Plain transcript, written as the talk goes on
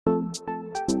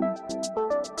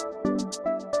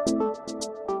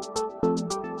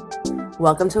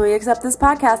Welcome to We Accept This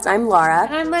podcast. I'm Laura.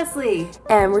 And I'm Leslie.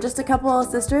 And we're just a couple of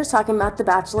sisters talking about The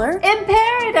Bachelor. In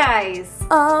paradise!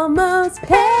 Almost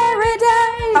paradise!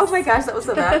 Oh my gosh, that was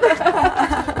so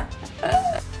bad.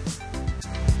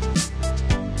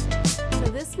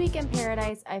 So this week in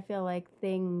paradise, I feel like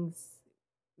things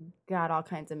got all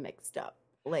kinds of mixed up.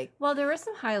 Well, there were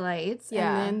some highlights,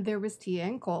 Yeah. and then there was Tia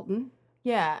and Colton.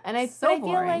 Yeah, and I So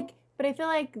feel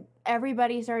like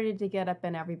everybody started to get up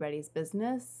in everybody's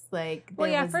business. Like, Well,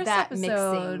 there yeah, was first that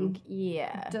episode mixing.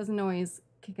 Yeah. Doesn't always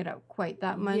kick it out quite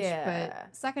that much, Yeah.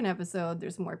 but second episode,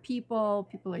 there's more people.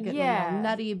 People are getting a Yeah. little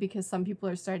nutty because some people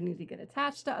are starting to get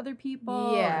attached to other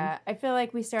people. Yeah, I feel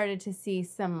like we started to see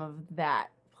some of that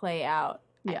play out.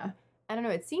 and- yeah. I don't know,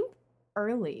 it seemed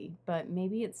early, but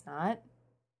maybe it's not.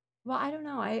 Well, I don't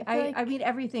know. feel I like- mean,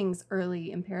 everything's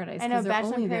early in Paradise. I know 'cause they're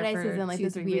Bachelor only in there Paradise is for in like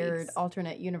 2-3 this weird weeks.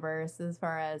 alternate universe as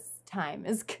far as time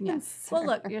is Yeah. concerned. Well,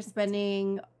 look, you're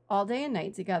spending all day and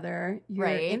night together. You're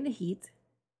Right. in the heat.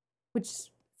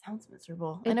 Which sounds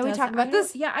miserable. I It know we does- talked about I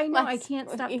this. don't- Yeah, I know. I last can't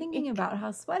stop thinking week. about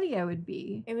how sweaty I would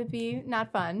be. It would be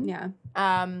not fun. Yeah.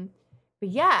 But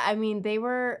yeah, I mean, they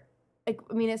were like,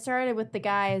 I mean, it started with the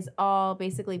guys all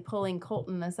basically pulling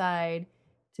Colton aside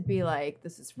to be like,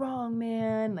 "This is wrong,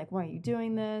 man. Like, why are you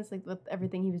doing this?" Like, with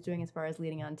everything he was doing as far as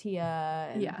leading on Tia.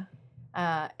 And,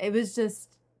 Yeah. It was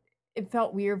just, it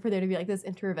felt weird for there to be like this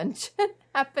intervention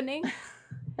happening.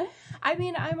 I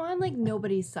mean, I'm on like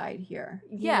nobody's side here.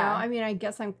 you Yeah. know? I mean, I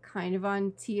guess I'm kind of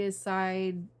on Tia's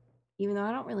side, even though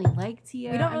I don't really like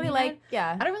Tia. We don't I really mean, like,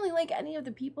 yeah. I don't really like any of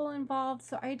the people involved,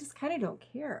 so I just kind of don't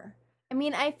care. I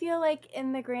mean, I feel like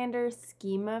in the grander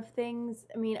scheme of things,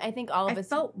 I mean, I think all of I us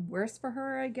felt worse for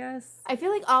her, I guess. I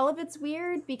feel like all of it's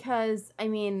weird because, I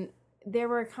mean, there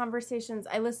were conversations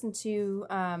I listened to,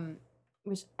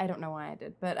 which I don't know why I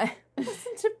did, but I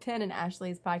listened to Ben and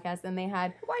Ashley's podcast, and they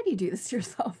had, Why do you do this to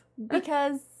yourself?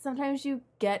 because sometimes you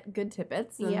get good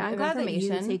tidbits of Yeah, I'm glad that you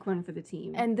information. take one for the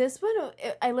team. And this one,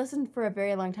 I listened for a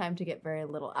very long time to get very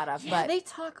little out of, yeah, but they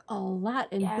talk a lot,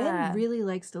 and Yeah. Ben really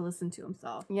likes to listen to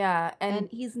himself. yeah, And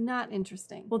he's not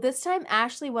interesting. well, this time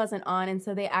Ashley wasn't on, and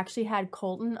so they actually had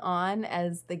Colton on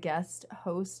as the guest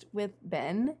host with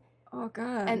Ben. Oh,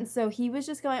 God. And so he was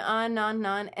just going on and on and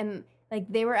on. And like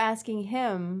they were asking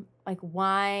him, like,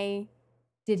 why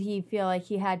did he feel like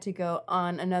he had to go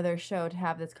on another show to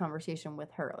have this conversation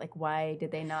with her? Like, why did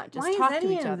they not just Why talk is to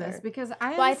any each of other? this? Because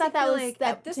I honestly thought that feel was- like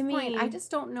that- at this to point, me- I just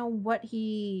don't know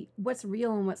what's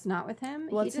real and what's not with him.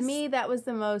 Well, He to just- me, that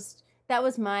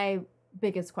was my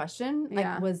biggest question. Like,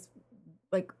 Yeah. was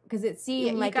like, because it yeah,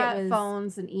 seemed you like got it was.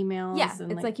 phones and emails. Yeah,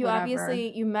 and it's like you whatever.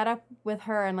 obviously you met up with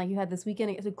her and like you had this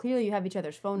weekend, so clearly you have each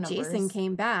other's phone numbers. Jason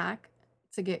came back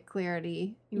to get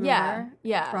clarity. You Yeah, remember?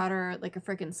 yeah. Brought her like a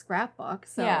freaking scrapbook.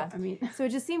 So Yeah. I mean, So it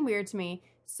just seemed weird to me.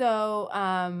 So,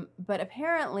 but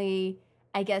apparently,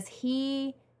 I guess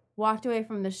he walked away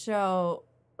from the show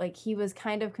like he was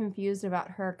kind of confused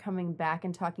about her coming back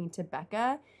and talking to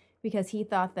Becca because he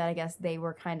thought that I guess they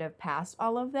were kind of past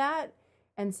all of that.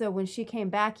 And so when she came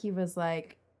back, he was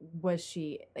like, was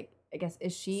she like, I guess,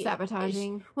 is she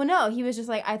sabotaging. well, no, he was just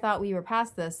like, I thought we were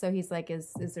past this. So he's like,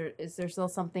 is there still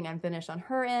something unfinished on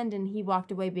her end? And he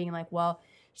walked away being like, well,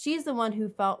 she's the one who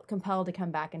felt compelled to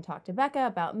come back and talk to Becca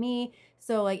about me.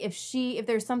 So like, if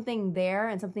there's something there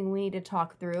and something we need to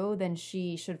talk through, then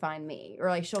she should find me, or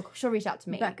like she'll reach out to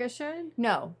me. Becca should.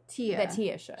 No, Tia. that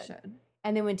Tia should.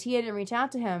 And then when Tia didn't reach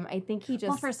out to him, I think he just.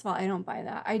 Well, first of all, I don't buy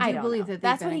that. I I do don't believe know. that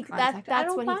that's they've what been he in contact. I that's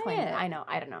don't what he buy claimed. it. I know.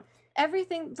 I don't know.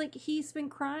 Everything, like, he's been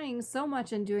crying so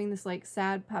much and doing this like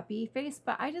sad puppy face,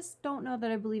 but I just don't know that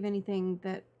I believe anything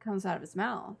that comes out of his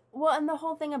mouth. Well, and the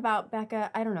whole thing about Becca,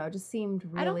 I don't know, it just seemed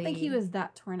really. I don't think he was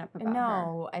that torn up about her.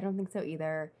 No, I don't think so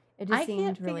either. It just I seemed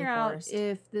can't really figure out forced.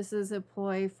 if this is a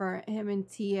ploy for him and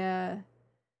Tia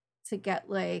to get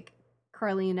like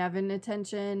Carly and Evan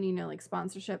attention, you know, like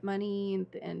sponsorship money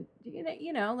and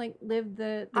you know, like live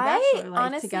the bachelor life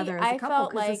honestly, together as I a couple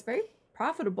felt because it's like- very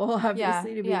profitable,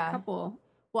 obviously, to be yeah. a couple.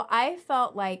 Well, I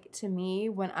felt like, to me,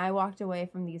 when I walked away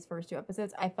from these first two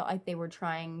episodes, I felt like they were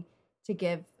trying to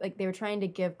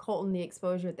give Colton the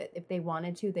exposure that if they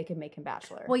wanted to, they could make him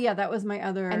Bachelor. Well, yeah, that was my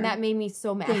other and that made me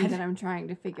so thing mad. that I'm trying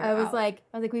to figure I out. was like,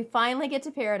 we finally get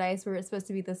to Paradise where it's supposed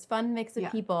to be this fun mix of Yeah.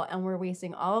 people, and we're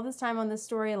wasting all of this time on this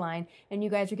storyline, and you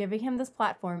guys are giving him this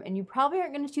platform, and you probably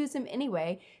aren't going to choose him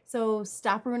anyway, so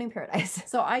stop ruining Paradise.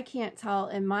 So I can't tell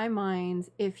in my mind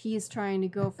if he's trying to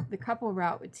go for the couple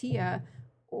route with Tia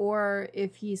or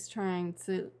if he's trying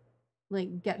to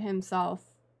like get himself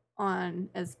on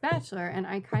as Bachelor, and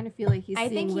I kind of feel like he's I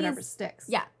seeing think whatever he's- sticks.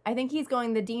 Yeah, I think he's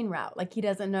going the Dean route. Like, he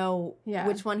doesn't know Yeah.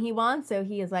 which one he wants, so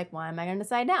he is like, why am I going to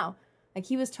decide now? Like,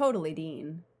 he was totally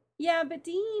Dean. Yeah, but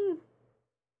Dean,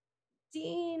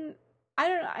 I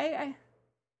don't know. I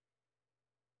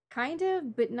kind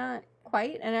of, but not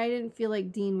quite. And I didn't feel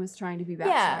like Dean was trying to be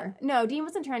Bachelor. Yeah, no, Dean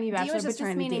wasn't trying to be Bachelor. Dean was just but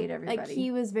trying to meaning, date everybody. Like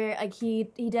he was very like he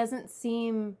doesn't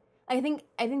seem. I think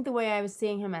the way I was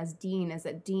seeing him as Dean is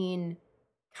that Dean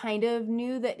kind of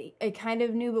knew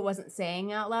but wasn't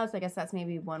saying out loud. So I guess that's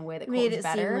maybe one way that made it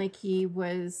better. seem like he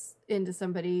was into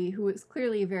somebody who was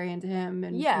clearly very into him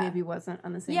and maybe wasn't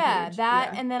on the same page.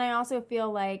 And then I also feel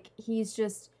like he's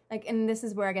just like, and this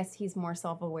is where I guess he's more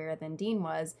self-aware than Dean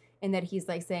was, in that he's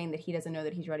like saying that he doesn't know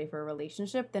that he's ready for a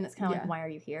relationship. Then it's kind of like, why are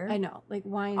you here? I know, like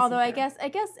why? Although I guess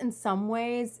in some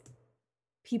ways,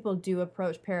 people do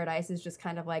approach Paradise as just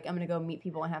kind of like, I'm gonna go meet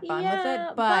people and have fun with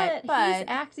it. But he's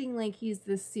acting like he's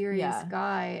this serious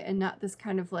guy and not this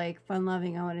kind of like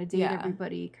fun-loving, I want to date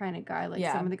everybody kind of guy. Like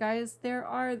some of the guys there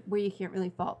are, where you can't really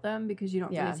fault them because you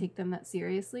don't really take them that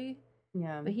seriously.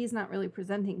 Yeah. But he's not really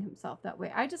presenting himself that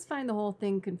way. I just find the whole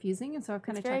thing confusing, and so I've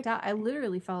kind of checked out. I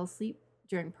literally fell asleep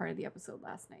during part of the episode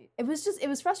last night. It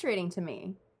was frustrating to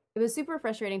me. It was super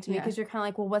frustrating to me because you're kind of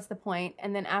like, well, what's the point?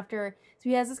 And then so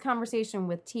he has this conversation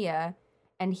with Tia,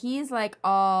 and he's like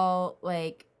all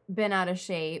like been out of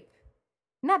shape.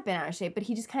 Not been out of shape, but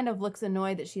he just kind of looks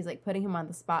annoyed that she's like putting him on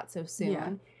the spot so soon. Yeah.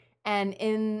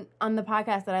 And on the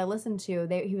podcast that I listened to,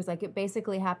 he was like, it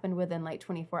basically happened within like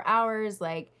 24 hours,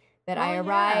 like that I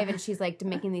arrive and she's like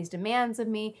making these demands of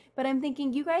me. But I'm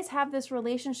thinking, you guys have this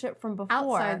relationship from before.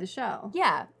 Outside the show.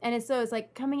 Yeah. And it's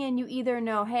like coming in, you either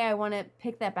know, hey, I want to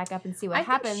pick that back up and see what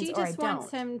happens, she or just I don't.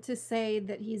 wants him to say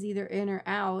that he's either in or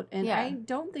out. And I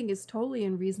don't think it's totally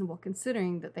unreasonable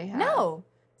considering that they have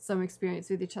some experience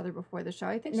with each other before the show.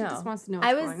 I think she just wants to know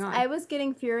what's going on. I was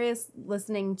getting furious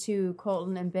listening to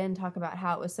Colton and Ben talk about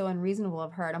how it was so unreasonable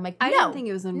of her. And I'm like, I didn't think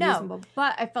it was unreasonable,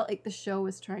 but I felt like the show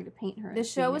was trying to paint her. The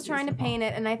show was trying to paint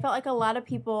it, and I felt like a lot of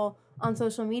people on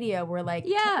social media were like,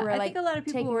 I think a lot of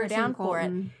people were down for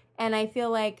it. And I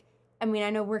feel like, I mean, I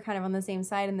know we're kind of on the same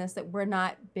side in this, that we're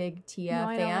not big Tia fans.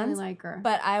 I don't really like her.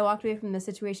 But I walked away from the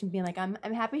situation being like, I'm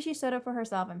happy she stood up for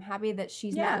herself. I'm happy that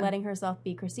she's not letting herself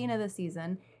be Christina this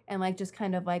season. And like just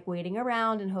kind of like waiting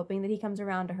around and hoping that he comes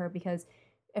around to her, because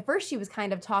at first she was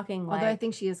kind of talking like... Although I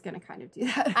think she is going to kind of do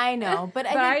that. I know, but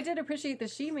I did appreciate that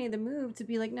she made the move to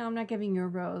be like, no, I'm not giving you a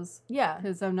rose. Yeah.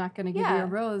 Because I'm not going to give you a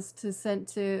rose to send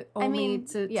to only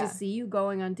to see you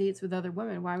going on dates with other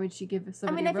women. Why would she give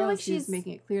somebody a rose? Like she's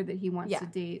making it clear that he wants to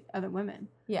date other women.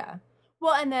 Yeah.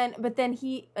 Well, but then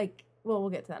he like, well, we'll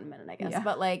get to that in a minute, I guess. Yeah.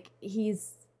 But like,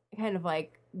 he's kind of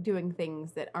like doing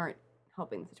things that aren't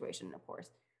helping the situation, of course.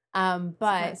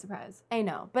 But surprise. I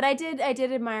know, but I did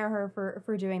admire her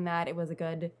for doing that. It was a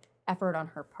good effort on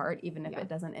her part, even if it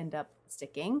doesn't end up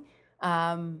sticking.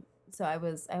 So I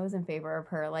was in favor of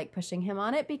her like pushing him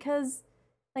on it, because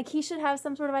like he should have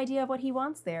some sort of idea of what he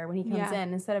wants there when he comes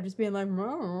in, instead of just being like,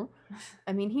 "Mmm."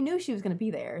 I mean, he knew she was going to be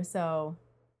there, so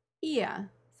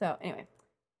So anyway,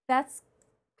 that's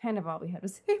kind of all we had to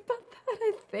say about that,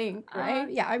 I think.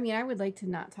 Right? I mean, I would like to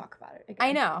not talk about it again.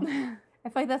 I know. I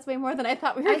feel like that's way more than I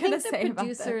thought we were going to say about that. I think the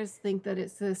producers think that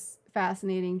it's this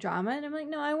fascinating drama, and I'm like,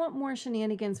 no, I want more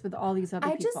shenanigans with all these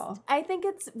other people. I think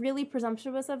it's really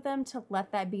presumptuous of them to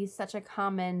let that be such a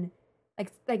common,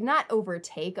 like not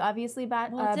overtake, obviously,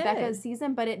 Becca's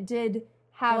season, but it did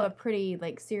have a pretty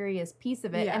like serious piece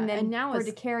of it, and then now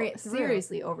to carry it through.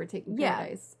 Seriously overtaking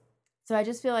Paradise. So I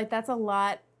just feel like that's a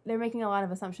lot. They're making a lot of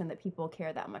assumption that people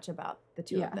care that much about the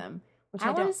two of them. Which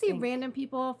I want to see random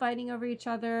people fighting over each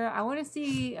other. I want to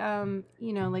see,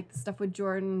 like the stuff with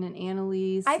Jordan and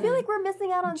Annalise. I feel like we're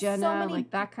missing out on Jenna, so many,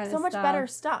 like that kind of much better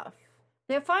stuff.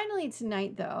 They're finally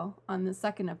tonight, though, on the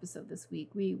second episode this week,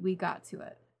 we got to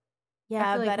it.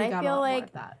 Yeah, I feel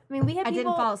like I mean, we had people, I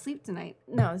didn't fall asleep tonight.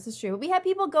 No, this is true. We had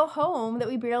people go home that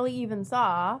we barely even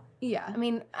saw. Yeah, I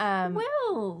mean,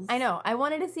 Wills. I know. I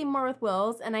wanted to see more with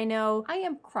Wills, and I know I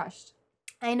am crushed.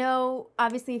 I know.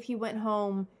 Obviously, if he went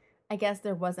home, I guess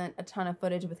there wasn't a ton of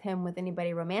footage with him with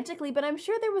anybody romantically, but I'm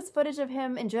sure there was footage of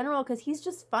him in general because he's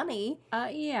just funny.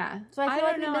 Yeah. So I feel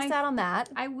like we missed out on that.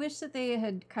 I wish that they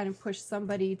had kind of pushed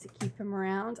somebody to keep him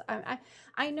around.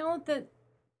 I know that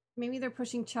maybe they're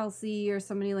pushing Chelsea or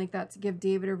somebody like that to give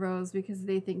David a rose because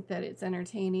they think that it's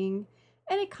entertaining,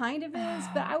 and it kind of is.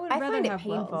 But I would rather have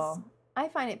painful. Wills. I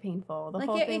find it painful. The like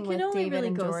whole thing with David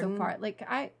and Jordan. So far. Like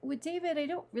with David, I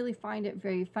don't really find it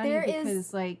very funny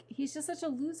because like he's just such a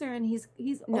loser, and he's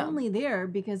only there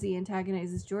because he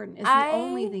antagonizes Jordan. It's the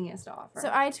only thing he has to offer. So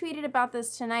I tweeted about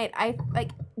this tonight.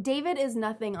 David is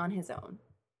nothing on his own.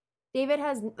 David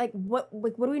has what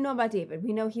do we know about David?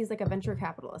 We know he's like a venture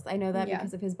capitalist. I know that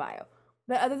because of his bio.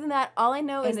 But other than that, all I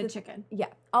know is And a the chicken. Yeah.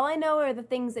 All I know are the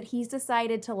things that he's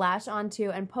decided to lash onto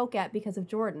and poke at because of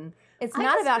Jordan. It's I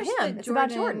not just about wish him. that It's about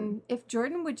Jordan. If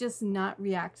Jordan would just not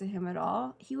react to him at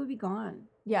all, he would be gone.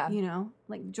 Yeah. You know,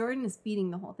 like Jordan is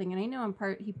feeding the whole thing, and I know in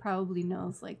part he probably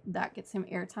knows like that gets him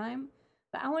airtime,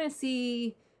 but I want to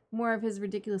see more of his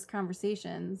ridiculous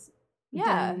conversations.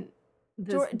 Yeah. than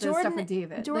the Jordan, stuff with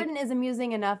David. Jordan Like, is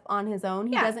amusing enough on his own.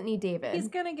 He Yeah. doesn't need David. he's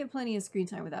gonna get plenty of screen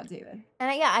time without David. And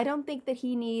I don't think that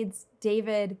he needs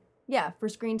David, for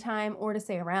screen time or to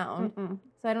stay around.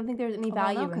 So I don't think there's any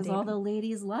value in because David. all the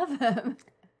ladies love him.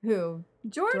 Who?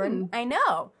 Jordan. I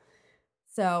know.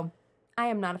 So I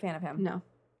am not a fan of him. No,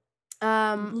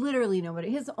 Um, literally nobody.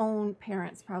 His own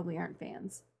parents probably aren't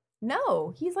fans. no,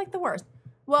 he's like the worst.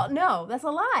 Well, no, that's a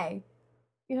lie.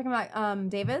 You're talking about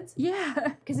David's? Yeah.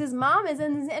 Because his mom is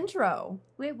in his intro.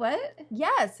 Wait, what?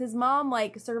 Yes, his mom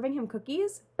like serving him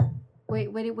cookies. Wait,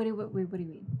 what do you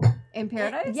mean? In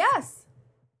Paradise? Yes.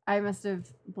 I must have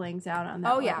blanked out on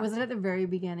that. Oh, one. yeah. Was it at the very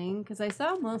beginning? Because I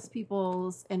saw most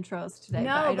people's intros today.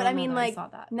 No, but I mean, like, I saw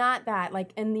that. not that,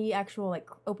 like in the actual like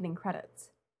opening credits.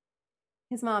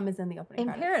 His mom is in the opening In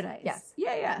credits. Paradise. Yes.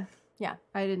 Yeah. Yeah.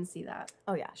 I didn't see that.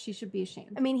 Oh yeah. She should be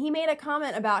ashamed. I mean, he made a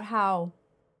comment about how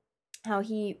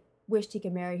he wished he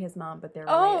could marry his mom, but they're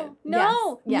related. Oh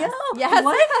no! Yes. No! Yes.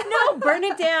 What? No! Burn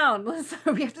it down. Listen,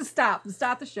 we have to stop.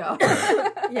 Stop the show.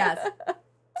 Yes.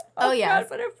 Oh, yes. God,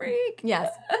 what a freak.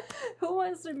 Yes. Who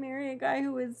wants to marry a guy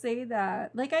who would say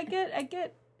that? Like, I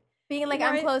get. Being like, You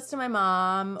know, I'm close to my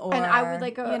mom, or And I would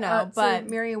like but to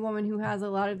marry a woman who has a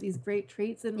lot of these great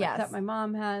traits and Yes. that my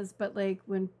mom has. But like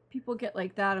when people get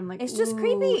like that, I'm like, It's just "Ooh,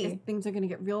 creepy." Things are gonna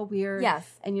get real weird. yes,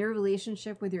 And your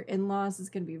relationship with your in-laws is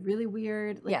gonna be really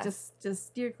weird. Like Yes. just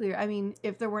steer clear. I mean,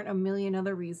 if there weren't a million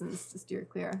other reasons to steer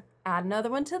clear. add another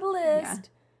one to the list.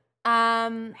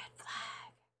 Red flag.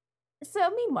 So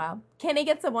meanwhile, Kenny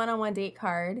gets a one-on-one date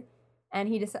card, and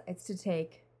he decides to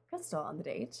take Crystal on the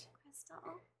date.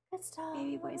 Crystal,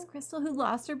 Baby voice Crystal, who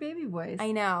lost her baby voice.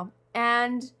 I know,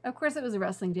 and Of course, it was a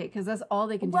wrestling date because that's all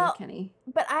they can do Well, with Kenny.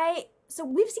 but so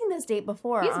we've seen this date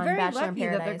before. He's on very Bachelor in lucky that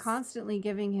they're Paradise. constantly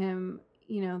giving him,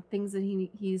 things that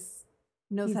he's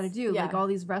knows how to do, yeah. like all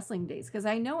these wrestling dates. Because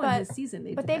I know in But- his season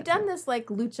they But did they've that done too. this like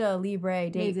lucha libre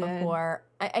date did. before.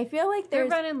 I feel like They're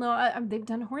there's. running low. They've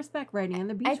done horseback riding on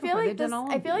the beach. I feel before. like They've this. done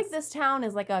all I of feel like these. this town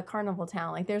is like a carnival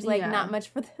town. Like there's like Yeah. not much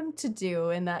for them to do,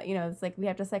 in that it's like we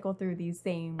have to cycle through these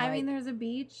same. I like- mean, there's a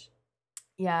beach.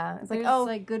 yeah, it's like There's,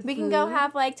 like good. we can go food.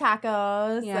 have like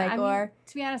tacos, Yeah, like I mean, or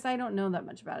to be honest, I don't know that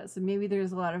much about it. So maybe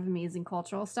there's a lot of amazing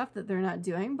cultural stuff that they're not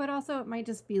doing, but also it might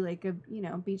just be like a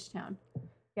beach town.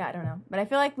 yeah, I don't know, but I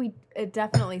feel like it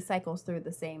definitely cycles through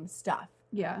the same stuff.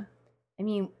 Yeah. I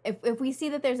mean, if we see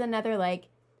that there's another like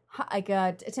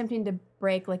attempting to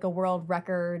break like a world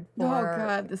record for Oh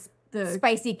God, the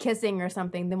spicy kissing or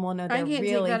something, then we'll know I they're can't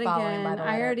really take that following again. by the letter.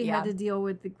 I already yeah. had to deal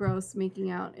with the gross making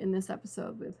out in this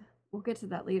episode. We'll get to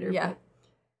that later. Yeah.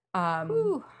 But,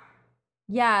 whew,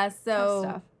 Yeah, tough so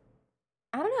stuff.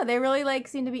 I don't know. They really like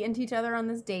seem to be into each other on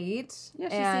this date. Yeah,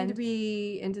 she and, seemed to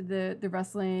be into the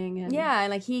wrestling and Yeah, and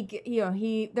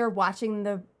like they're watching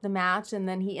the match, and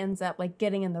then he ends up like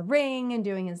getting in the ring and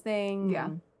doing his thing. Yeah.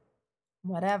 and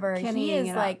whatever. He Kennying is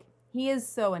it like he is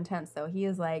so intense though. He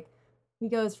is like he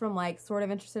goes from like sort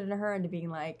of interested in her into being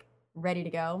like ready to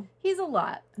go. he's a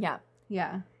lot. Yeah,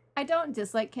 Yeah, I don't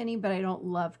dislike Kenny, but I don't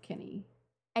love Kenny.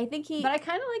 I think But I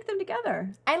kind of like them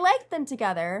together. I liked them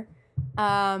together,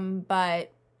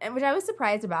 but which I was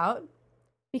surprised about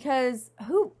because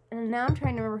now I'm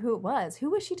trying to remember who it was. Who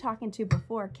was she talking to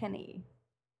before Kenny?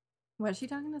 What is she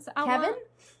talking to? Kevin?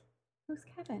 Who's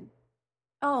Kevin?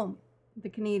 Oh, The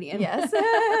Canadian. yes,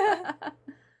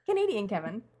 Canadian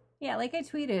Kevin. Yeah, like I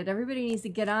tweeted, everybody needs to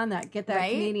get on that. Get that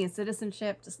Right? Canadian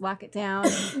citizenship. Just lock it down.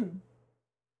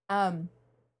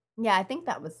 Yeah, I think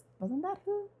wasn't that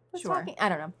who was Sure. talking? I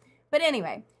don't know, but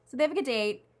anyway, so they have a good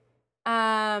date.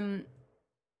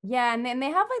 Yeah, and then they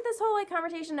have like this whole like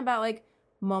conversation about like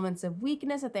moments of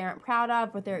weakness that they aren't proud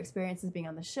of, with their experiences being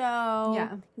on the show.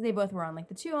 Yeah. because they both were on like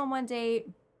the 2-on-1 date,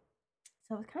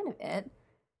 so it's kind of it.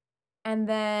 And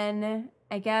then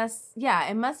I guess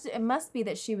it must be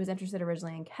that she was interested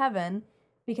originally in Kevin,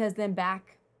 because then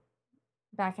back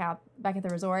at the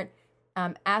resort,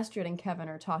 Astrid and Kevin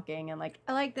are talking, and like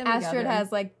I like them Astrid together.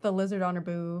 has like the lizard on her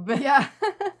boob. Yeah.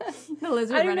 The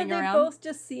lizard I don't know, running they around. both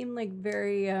just seem like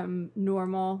very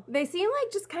normal, They seem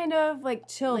like just kind of like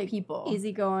chill like people.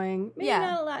 easygoing. Maybe Yeah.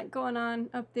 not a lot going on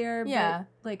up there, Yeah.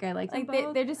 but like I like Like them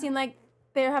both. they just seem like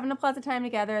they're having a pleasant time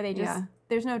together. They just Yeah.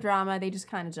 there's no drama. They just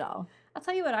kind of gel. I'll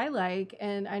tell you what I like,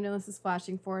 and I know this is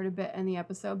flashing forward a bit in the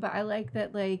episode, but I like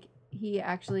that like he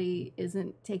actually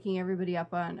isn't taking everybody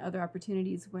up on other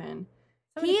opportunities when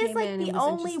He somebody is came like in the and was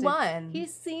only interested. one. He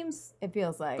seems It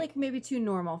feels like maybe too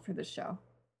normal for the show.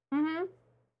 Mm-hmm.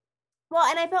 Well,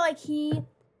 and I felt like he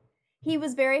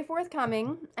was very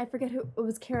forthcoming. I forget who it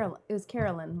was. It was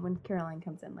Carolyn when Caroline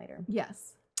comes in later.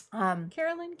 Yes.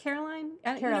 Caroline. Caroline.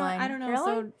 I don't know. Caroline?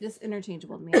 So just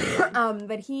interchangeable to me.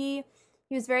 But he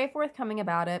was very forthcoming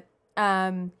about it.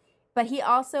 But he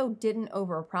also didn't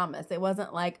overpromise. It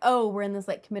wasn't like, oh, we're in this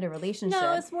like committed relationship.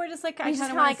 No, it's more just like I He's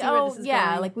kind just of kind want of to like, see where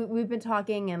this is going. like we've been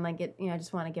talking and like it, I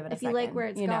just want to give it a if second. you like where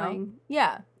it's going,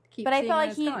 yeah. keep But I seeing felt where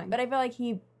like it's going. but I felt like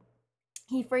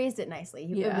he phrased it nicely.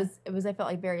 Yeah. It was I felt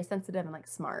like very sensitive and like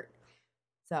smart.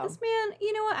 So This man,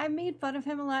 you know what? I made fun of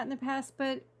him a lot in the past,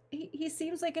 but he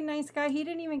seems like a nice guy. He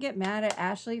didn't even get mad at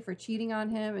Ashley for cheating on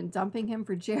him and dumping him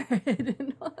for Jared.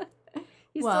 And all.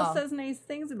 He still says nice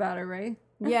things about her, right?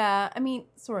 Yeah, I mean,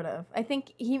 sort of. I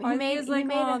think he made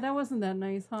that wasn't that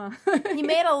nice, huh? He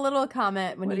made a little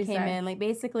comment when What'd he he came say? in, like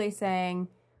basically saying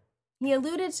he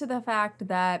alluded to the fact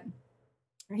that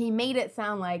or he made it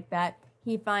sound like that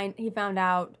he found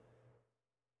out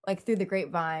like through the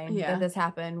grapevine that this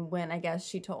happened when I guess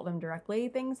she told him directly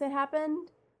things had happened.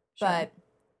 Sure. But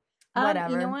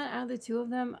whatever. You know what? Out of the two of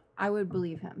them, I would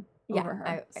believe him over her.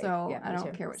 I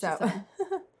don't care what she said.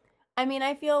 I mean,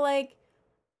 I feel like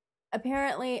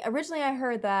originally I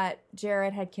heard that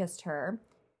Jared had kissed her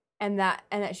and that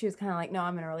she was kind of like, no,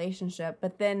 I'm in a relationship.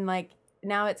 But then like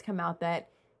now it's come out that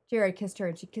Jared kissed her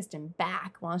and she kissed him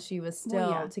back while she was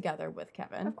still together with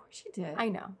Kevin. Of course she did. I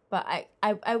know. But I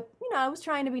I was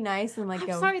trying to be nice and like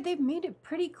I'm sorry, they've made it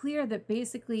pretty clear that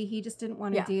basically he just didn't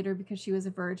want to date her because she was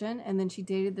a virgin, and then she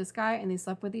dated this guy and they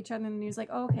slept with each other and he was like,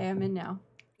 oh, okay, I'm in now.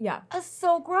 Yeah. That's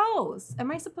so gross. Am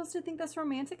I supposed to think that's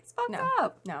romantic? It's fucked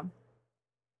up. No.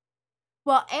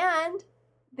 Well, and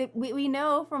we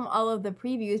know from all of the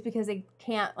previews because they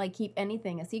can't like keep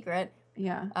anything a secret.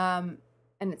 Yeah.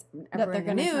 And it's that they're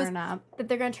going to turn up. That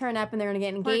they're going to turn up and they're going to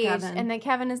get engaged, and then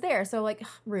Kevin is there. So like,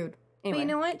 rude. Anyway. But you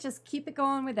know what? Just keep it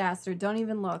going with Aster. Don't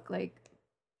even look like.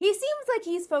 He seems like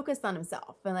he's focused on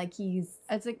himself and like he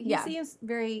seems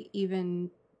very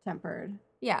even tempered.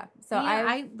 Yeah. So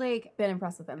I like been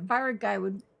impressed with him. If I were a guy, I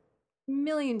would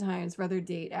million times rather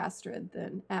date Astrid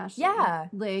than Ashley. Yeah.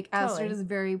 Like Astrid is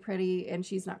very pretty and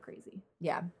she's not crazy.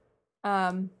 Yeah.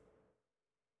 So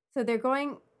they're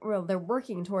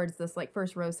working towards this like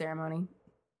first rose ceremony.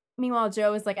 Meanwhile,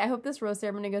 Joe is like, I hope this rose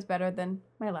ceremony goes better than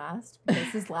my last because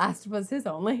his last was his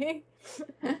only.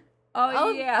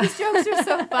 Yeah. His jokes are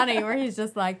so funny where he's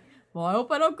just like, well, I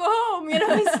hope I don't go home. You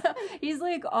know, he's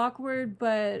like awkward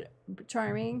but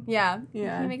charming. Yeah. He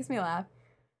makes me laugh.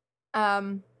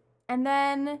 And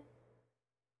then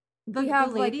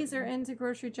the ladies are into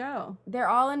Grocery Joe. They're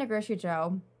all into Grocery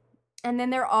Joe. And then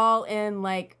they're all in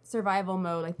like survival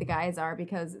mode, like the guys are,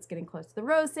 because it's getting close to the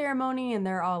rose ceremony and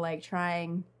they're all like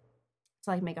trying to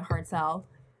like make a hard sell.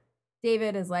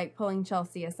 David is like pulling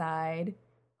Chelsea aside,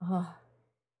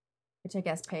 which I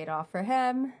guess paid off for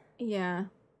him. Yeah.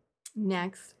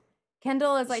 Next,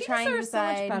 Kendall is like trying to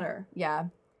decide. So much better. Yeah,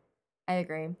 I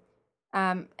agree.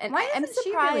 And why isn't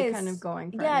she really kind of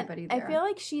going for anybody there? I feel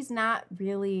like she's not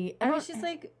really. I mean,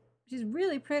 she's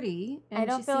really pretty. And I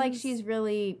don't feel like she's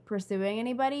really pursuing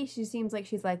anybody. She seems like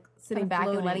she's like sitting back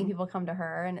and letting people come to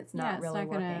her, and it's not really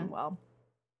working well.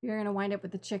 You're gonna wind up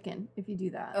with a chicken if you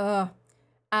do that.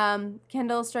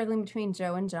 Kendall's struggling between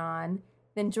Joe and John.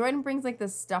 Then Jordan brings like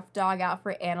this stuffed dog out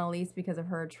for Annalise because of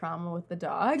her trauma with the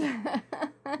dog,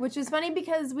 which is funny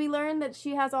because we learned that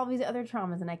she has all these other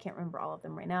traumas, and I can't remember all of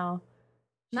them right now.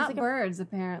 She's Not like birds,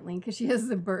 apparently, because she has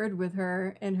the bird with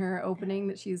her in her opening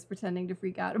that she's pretending to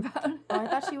freak out about. I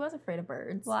thought she was afraid of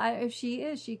birds. Well, if she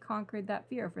is, she conquered that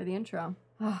fear for the intro.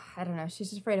 I don't know.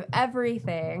 She's just afraid of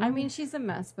everything. I mean, she's a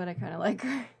mess, but I kind of like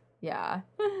her. Yeah.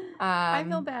 I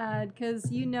feel bad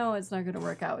because you know it's not going to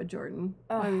work out with Jordan.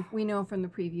 I mean, we know from the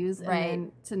previews. Right. And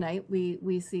then tonight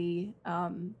we see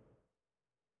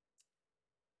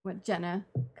what Jenna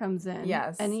comes in.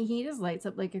 Yes. And he just lights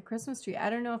up like a Christmas tree. I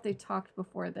don't know if they talked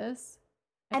before this.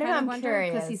 I don't know. I'm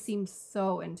curious. Because he seems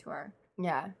so into her.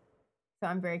 Yeah. So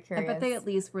I'm very curious. I bet they at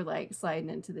least were like sliding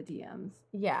into the DMs.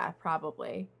 Yeah,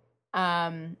 probably.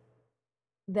 Then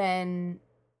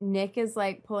Nick is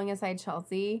like pulling aside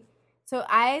Chelsea. So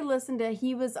I listened to,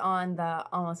 he was on the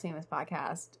Almost Famous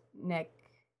podcast, Nick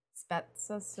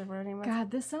Spetsis or whatever her name was.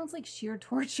 God, this sounds like sheer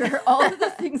torture. All of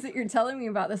the things that you're telling me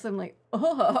about this, I'm like,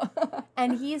 oh.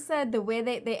 And he said the way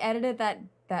they edited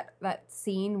that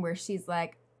scene where she's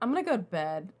like, I'm going to go to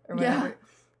bed or whatever. Yeah.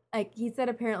 Like, he said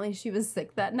apparently she was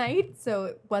sick that night, so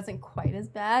it wasn't quite as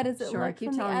bad as it looked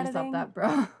keep from telling the yourself editing. that,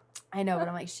 bro. I know, but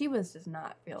I'm like, she was just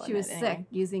not feeling it. She was anyway. sick,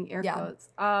 using air quotes.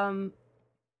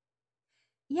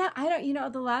 Yeah, I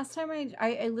don't, the last time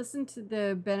I listened to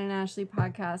the Ben and Ashley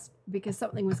podcast because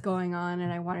something was going on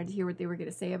and I wanted to hear what they were going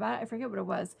to say about it. I forget what it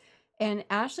was. And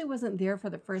Ashley wasn't there for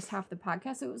the first half of the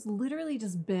podcast. It was literally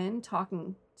just Ben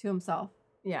talking to himself.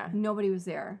 Yeah. Nobody was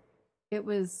there. It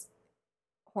was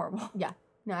horrible. Yeah.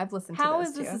 No, I've listened to How those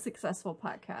is this too. a successful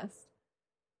podcast?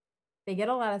 They get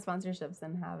a lot of sponsorships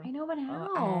and have. I know, but how?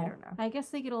 I don't know. I guess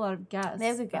they get a lot of guests. They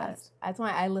have good guests. That's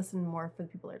why I listen more for the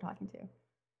people they're talking to.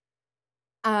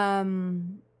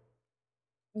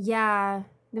 Yeah.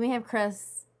 Then we have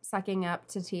Chris sucking up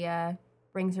to Tia,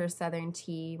 brings her Southern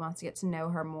tea, wants to get to know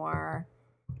her more.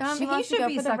 He should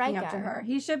be sucking up to her.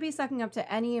 He should be sucking up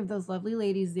to any of those lovely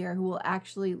ladies there who will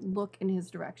actually look in his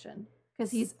direction.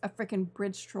 Because he's a freaking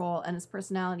bridge troll and his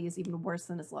personality is even worse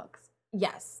than his looks.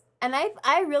 Yes. And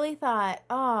I really thought,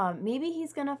 oh, maybe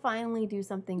he's going to finally do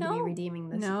something to be redeeming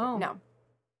this. No.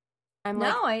 I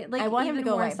want him to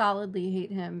go away. Solidly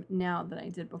hate him now than I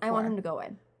did before. I want him to go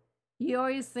away. You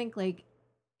always think, like,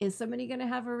 is somebody going to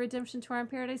have a redemption tour in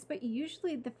Paradise? But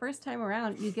usually the first time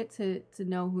around, you get to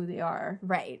know who they are.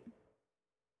 Right.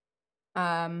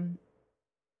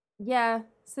 Yeah.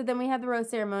 So then we have the rose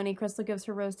ceremony. Crystal gives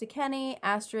her rose to Kenny,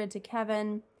 Astrid to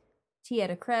Kevin, Tia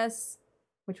to Chris,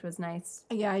 which was nice.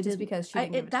 Yeah, I just did. because she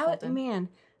didn't give it to Colton. Man,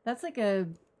 that's like a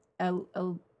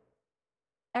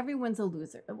everyone's a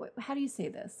loser. How do you say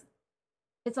this?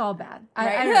 It's all bad.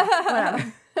 Right? I don't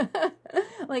know. Whatever.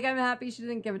 Like, I'm happy she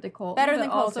didn't give it to Colton. Better than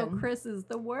Colton. Also, Chris is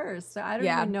the worst. So I don't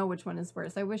even know which one is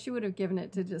worse. I wish she would have given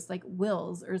it to just like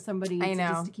Wills or somebody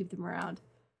just to keep them around.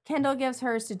 Kendall gives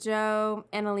hers to Joe,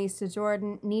 Annalise to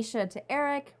Jordan, Nisha to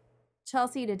Eric,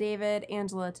 Chelsea to David,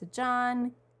 Angela to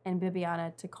John, and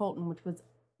Bibiana to Colton, which was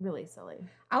really silly.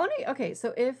 Okay,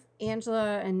 so if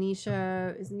Angela and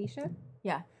Nisha, is Nisha?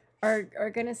 Yeah.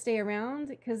 Are going to stay around,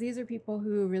 because these are people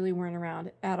who really weren't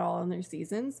around at all in their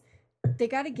seasons, they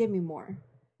got to give me more.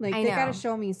 Like, they got to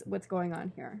show me what's going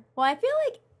on here. Well,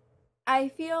 I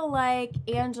feel like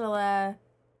Angela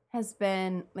has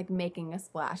been, like, making a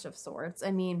splash of sorts.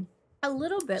 I mean, a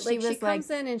little bit. Like, she comes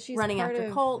in and she's running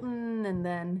after Colton, and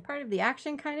then part of the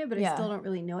action, kind of, but I still don't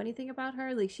really know anything about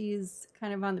her. Like, she's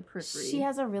kind of on the periphery. She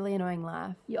has a really annoying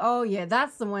laugh. Oh yeah,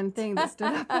 that's the one thing that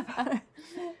stood up about her.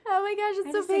 Oh my gosh,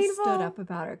 it's so painful. Stood up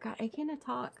about her. God, I cannot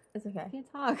talk. It's okay. I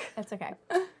can't talk. It's okay.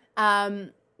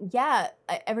 Yeah.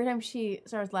 Every time she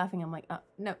starts laughing, I'm like, oh,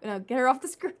 no, get her off the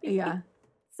screen. Yeah.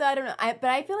 So I don't know. But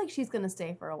I feel like she's gonna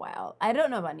stay for a while. I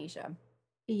don't know about Nisha.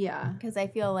 Yeah, because I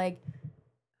feel like.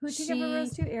 Who'd she give her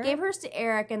rose to? Eric? Gave hers to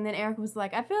Eric, and then Eric was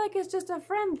like, I feel like it's just a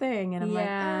friend thing. And I'm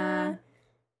like,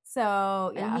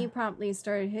 So, yeah. And he promptly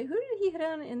started, who did he hit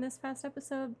on in this past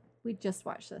episode? We just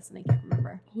watched this, and I can't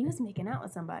remember. He was making out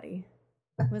with somebody.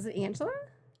 Was it Angela?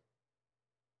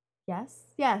 Yes,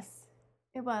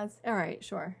 it was. All right,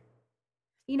 sure.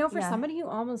 For somebody who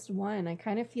almost won, I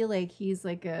kind of feel like he's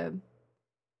like a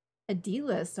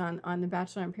D-list on The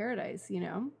Bachelor in Paradise,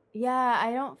 Yeah,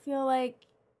 I don't feel like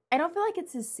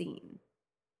it's his scene.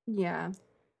 Yeah.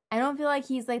 I don't feel like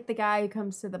he's like the guy who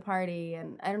comes to the party,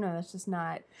 and I don't know, that's just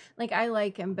not... Like, I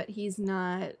like him, but he's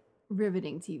not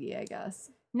riveting TV, I guess.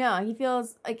 No, he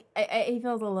feels like... he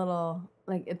feels a little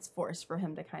like it's forced for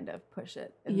him to kind of push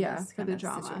it in this for the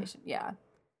drama situation. Yeah.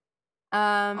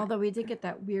 Although we did get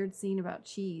that weird scene about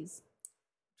cheese.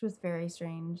 Which was very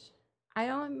strange.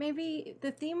 Maybe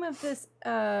the theme of this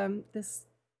this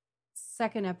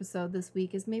second episode this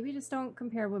week is maybe just don't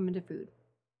compare women to food.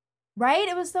 Right?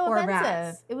 It was so offensive.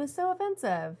 Rats. It was so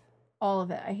offensive. All of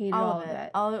it. I hated all of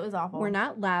it. All of it was awful. We're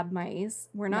not lab mice.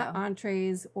 We're not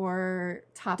entrees or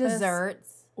tapas.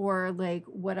 Desserts. Or like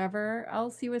whatever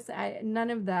else he was. None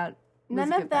of that.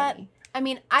 None of that. I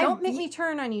mean, don't make me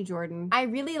turn on you, Jordan. I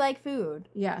really like food.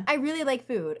 Yeah. I really like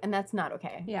food, and that's not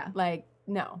okay. Yeah. Like,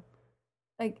 no.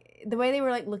 Like, the way they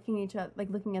were, like, looking at them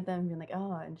and being like,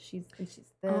 oh, and she's this.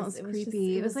 Oh, it was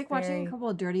creepy. It was like watching a couple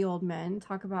of dirty old men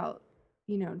talk about,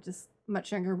 just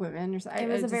much younger women or something.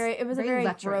 It was a very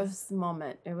gross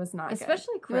moment. It was not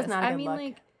Especially good. Chris. It was not a good look.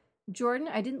 Like, Jordan,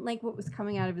 I didn't like what was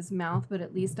coming out of his mouth, but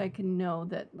at least I can know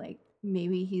that, like,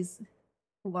 maybe he's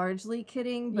largely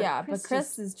kidding. But yeah, but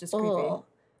Chris is just creepy. Ugh.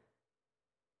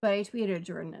 But I tweeted at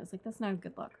Jordan. I was like, that's not a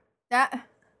good look.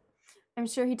 I'm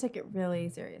sure he took it really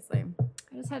seriously.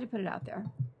 I just had to put it out there.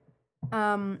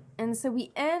 And so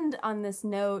we end on this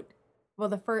note. Well,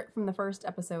 from the first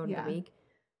episode of the week.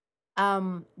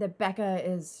 That Becca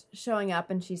is showing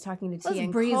up and she's talking to Tia,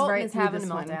 and Colton is having a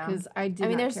meltdown because I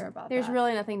didn't care about there's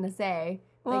really nothing to say.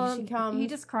 Well, like, she comes, he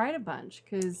just cried a bunch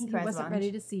because he wasn't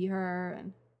ready to see her.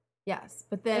 And Yes,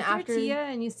 but then if after you're Tia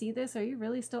and you see this, are you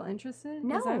really still interested?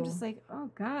 'Cause I'm No. just like, oh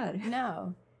God,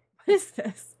 no, what is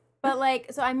this? but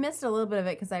like, so I missed a little bit of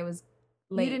it because I was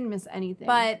late. You didn't miss anything.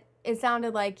 But it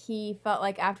sounded like he felt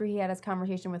like after he had his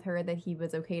conversation with her that he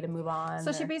was okay to move on.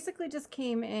 So she basically just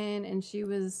came in and she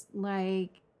was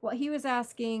like, well, he was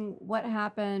asking what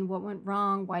happened, what went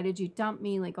wrong, why did you dump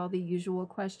me, like all the usual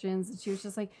questions. And she was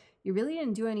just like, you really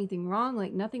didn't do anything wrong.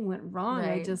 Like nothing went wrong. I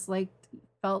Right. just like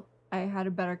felt I had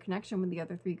a better connection with the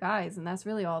other 3 guys. And that's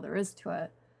really all there is to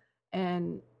it.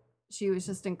 And she was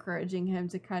just encouraging him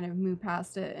to kind of move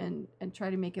past it and try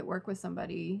to make it work with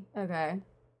somebody. Okay.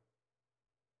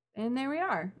 And there we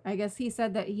are. I guess he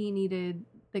said that he needed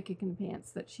the kick in the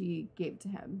pants that she gave to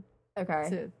him Okay.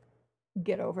 to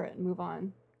get over it and move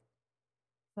on.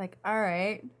 Like, all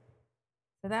right.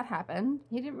 So that happened.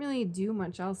 He didn't really do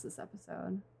much else this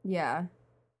episode. Yeah.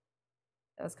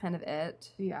 That was kind of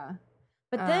it. Yeah.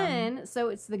 But then, so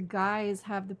it's the guys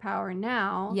have the power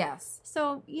now. Yes.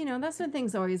 So, you know, that's when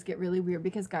things always get really weird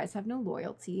because guys have no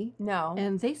loyalty. No.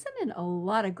 And they send in a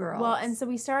lot of girls. Well, and so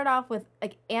we started off with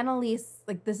like Annalise,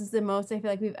 like this is the most I feel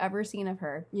like we've ever seen of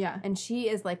her. yeah. And she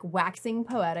is like waxing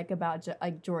poetic about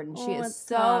like Jordan. She Oh, is it's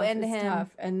so tough. into It's him. tough.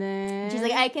 And then She's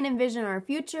like, I can envision our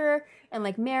future and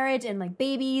like marriage and like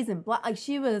babies and blah. Like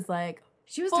she was like,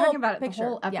 she was full talking about it picture. the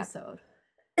whole Yeah. episode.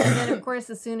 And then, of course,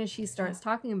 as soon as she starts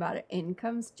talking about it, in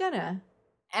comes Jenna,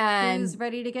 and who's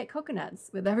ready to get coconuts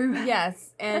with everybody.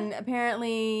 yes, and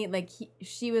apparently like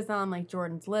she was on like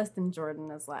Jordan's list, and Jordan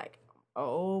was like,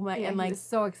 oh my, Yeah, and he like was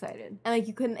so excited. and like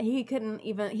he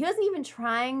wasn't even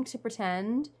trying to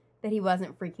pretend that he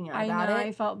wasn't freaking out I about know. it.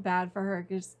 I felt bad for her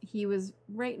because he was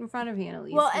right in front of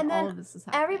Annalise. Well, when and then all of this is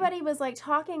happening. Everybody was like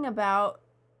talking about,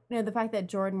 you know, the fact that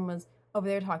Jordan was over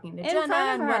there talking to In Jenna front of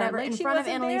and her, whatever like in she front of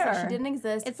wasn't Annalise, like there. she didn't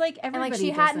exist. It's like and everybody like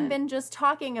she hadn't doesn't. been just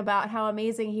talking about how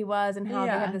amazing he was and how they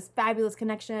Yeah. had this fabulous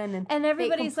connection And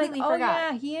everybody's like, completely oh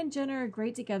forgot. yeah, he and Jenna are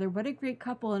great together. What a great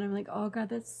couple. And I'm like, oh God,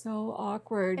 that's so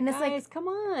awkward. And it's like- Guys, come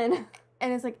on.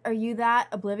 And it's like, are you that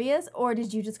oblivious, or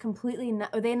did you just completely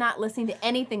not? Are they not listening to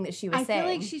anything that she was I saying?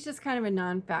 feel like she's just kind of a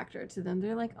non-factor to them.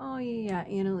 They're like, oh yeah,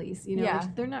 Annalise. You know, Yeah.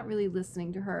 like, they're not really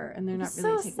listening to her, and they're not It's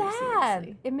really so taking her sad.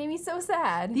 seriously. It made me so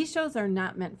sad. These shows are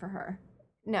not meant for her,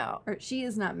 No. or she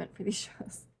is not meant for these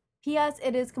shows. P.S.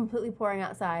 It is completely pouring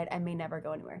outside. I may never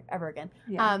go anywhere ever again.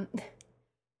 Yeah.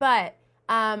 But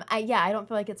I don't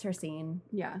feel like it's her scene.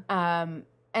 Yeah.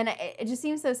 And it just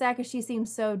seems so sad because she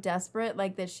seems so desperate,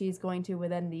 like that she's going to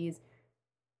within these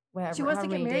whatever. She wants to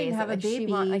however get many married and days, have a like,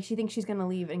 baby. She thinks she's gonna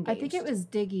leave engaged. I think it was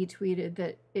Diggy tweeted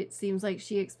that it seems like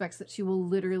she expects that she will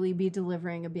literally be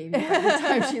delivering a baby by the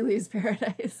time she leaves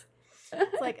Paradise.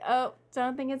 It's like, oh,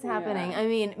 don't think it's happening. Yeah. I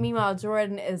mean, meanwhile,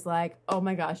 Jordan is like, oh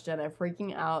my gosh, Jenna,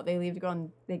 freaking out. They leave to go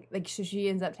on, she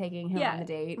ends up taking him on the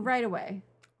date right away.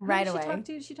 right Who did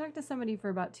away. She talked to somebody for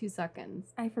about 2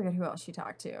 seconds. I forget who else she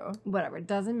talked to. Whatever,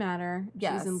 doesn't matter.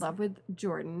 Yes. She's in love with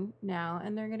Jordan now,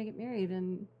 and they're gonna get married,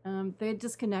 and they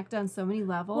just connect on so many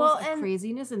levels of and-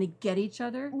 craziness, and they get each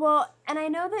other. Well, and I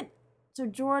know that so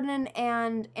Jordan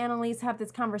and Annalise have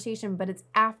this conversation, but it's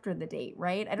after the date,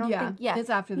 right? I don't think. Yeah, it's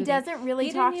after the he date. doesn't really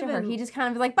He talk didn't to her. even- He just kind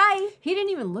of was like, "Bye." He didn't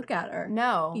even look at her.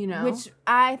 No, You know? which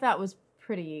I thought was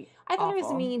pretty. I thought it was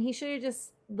awful. mean. He should have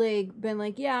just like been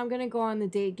like, "Yeah, I'm gonna go on the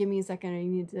date. Give me a second. I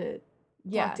need to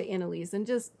Yeah, talk to Annalise," and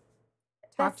just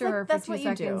talk That's to like- her for that's 2 what you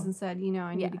seconds do. and said, "You know,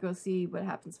 I need Yeah. to go see what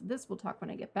happens with this. We'll talk when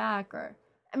I get back." Or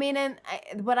I mean, and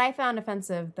what I found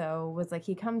offensive though was like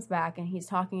he comes back and he's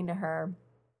talking to her.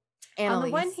 Annalise. on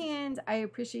the one hand, I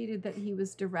appreciated that he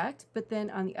was direct, but then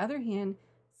on the other hand,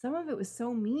 some of it was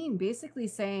so mean, basically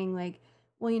saying like,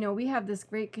 well, you know, we have this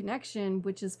great connection,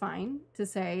 which is fine to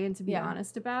say and to be Yeah.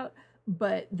 honest about,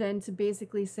 but then to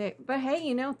basically say, but hey,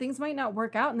 you know, things might not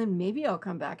work out, and then maybe I'll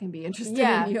come back and be interested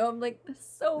Yeah. in you. I'm like, that's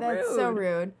so rude. That's so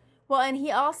rude. Well, and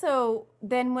he also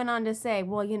then went on to say,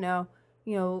 well, you know,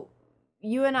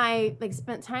 you and I like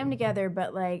spent time together,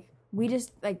 but like we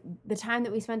just like the time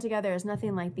that we spent together is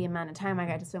nothing like the amount of time I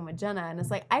got to spend with Jenna. And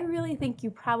it's like, I really think you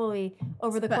probably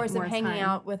over the Spent course of more hanging time.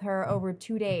 out with her over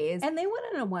 2 days. And they went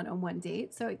on a one-on-one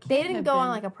date, so it can't They didn't have go on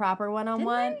been- like a proper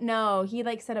one-on-one. No, he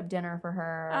like set up dinner for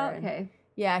her. Oh, and- okay.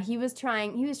 yeah, he was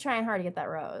trying hard to get that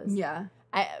rose. Yeah.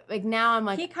 I like now I'm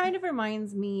like He kind of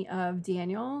reminds me of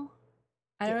Daniel.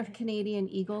 I don't know if Canadian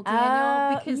Eagle oh,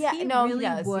 Daniel, because yeah, he no, really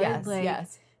does. would Yes, like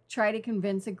yes. try to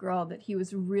convince a girl that he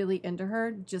was really into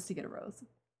her just to get a rose.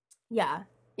 Yeah.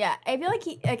 Yeah. I feel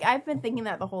like I've been thinking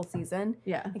that the whole season.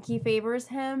 Yeah. Like he favors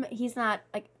him. He's not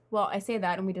like, well, I say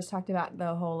that and we just talked about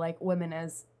the whole like women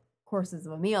as courses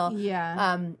of a meal.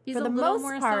 Yeah. He's For a the little most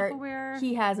more part, self-aware.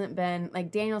 he hasn't been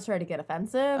like Daniel's tried to get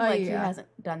offensive. Like he yeah. hasn't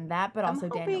done that, but also I'm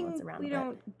Daniel hoping was around we a bit.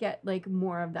 don't get like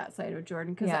more of that side of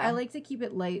Jordan because Yeah. I like to keep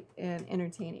it light and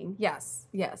entertaining. Yes,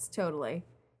 totally.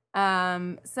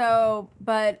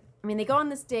 But I mean, they go on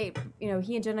this date. You know,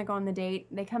 he and Jenna go on the date.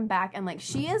 They come back and like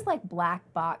she is like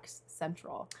black box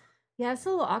central. Yeah, it's a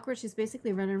little awkward. She's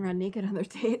basically running around naked on their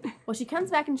date. Well, she comes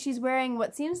back and she's wearing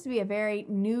what seems to be a very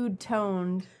nude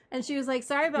toned. And she was like,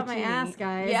 sorry about my Bikini. ass,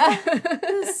 guys. Yeah.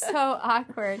 This is so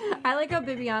awkward. I like how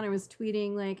Bibiana was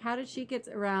tweeting, like, how did she get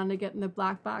around to get in the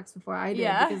black box before I did?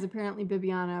 Yeah. Because apparently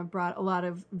Bibiana brought a lot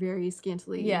of very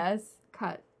scantily Yes.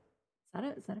 cut.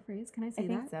 Is that a phrase? Can I say I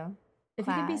that? think so. If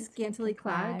you can be Clad, scantily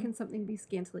clad, clad. can something be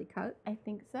scantily cut? I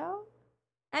think so.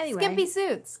 Anyway. Skimpy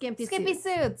suits. Skimpy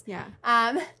suits. Yeah.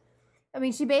 I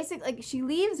mean, she basically like she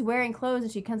leaves wearing clothes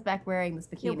and she comes back wearing this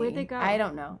bikini. Yeah, where'd they go? I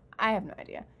don't know. I have no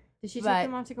idea. Did she But- take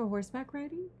them off to go horseback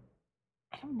riding?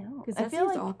 I don't know. Because I that feel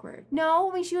seems like awkward. no.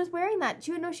 I mean, she was wearing that.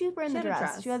 She was wearing She the had a dress.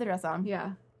 dress. She had the dress on.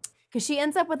 Yeah. Because she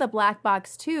ends up with a black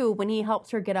box too when he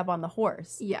helps her get up on the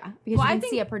horse. Yeah. Because Well, you I can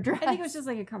think- see up her dress. I think it was just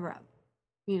like a cover up,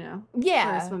 you know?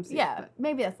 yeah, for a swimsuit, yeah. but-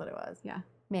 Maybe that's what it was. Yeah.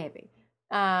 Maybe.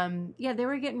 Yeah, they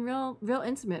were getting real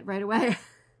intimate right away.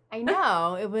 I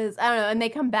know it was. I don't know. And they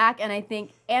come back, and I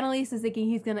think Annalise is thinking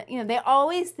he's gonna. You know, they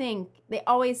always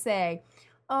say,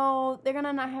 "Oh, they're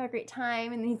gonna not have a great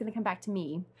time, and then he's gonna come back to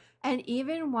me." And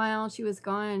even while she was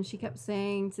gone, she kept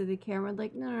saying to the camera,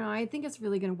 like, no, I think it's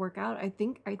really going to work out. I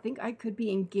think I could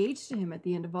be engaged to him at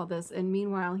the end of all this. And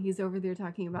meanwhile, he's over there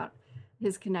talking about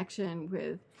his connection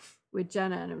with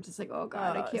Jenna. And I'm just like, oh,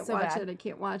 God, I Oh, can't so watch bad. it. I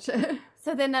can't watch it.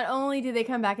 So then, not only do they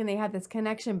come back and they have this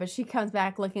connection, but she comes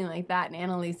back looking like that, and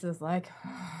Annalise is like,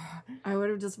 I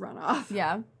would have just run off.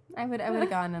 "Yeah, I would have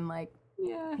gone and like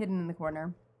Yeah. hidden in the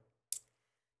corner."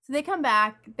 So they come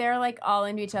back. They're like all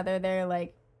into each other. They're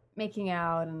like making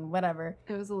out and whatever.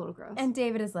 It was a little gross. And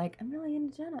David is like, "I'm really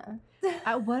into Jenna."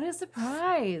 what a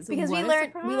surprise. Because What we a learn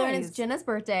it's surprise. Jenna's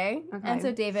birthday, Okay. and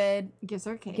so David Gives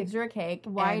her a cake. gives her a cake.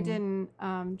 Why and-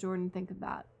 didn't Jordan think of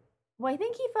that? Well, I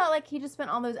think he felt like he just spent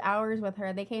all those hours with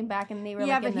her. They came back and they were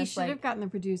Yeah, like, but in he this, should have gotten the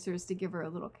producers to give her a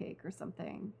little cake or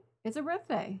something. It's a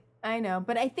birthday. I know,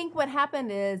 but I think what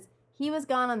happened is he was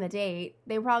gone on the date.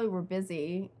 They probably were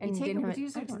busy, and You take a didn't have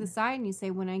producer I to don't the know. side and you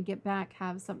say, when I get back,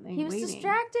 have something He was waiting.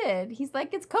 distracted. He's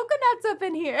like, "It's coconuts up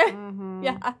in here." Mhm.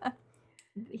 Yeah,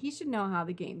 He should know how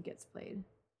the game gets played.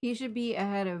 He should be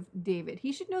ahead of David.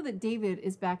 He should know that David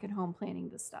is back at home planning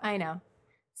this stuff. I know.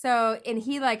 So, and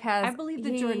he like has. I believe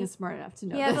that Jordan is smart enough to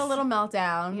know He has this. a little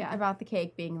meltdown Yeah. about the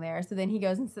cake being there. So then he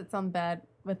goes and sits on bed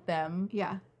with them.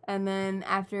 Yeah. And then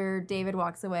after David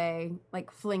walks away,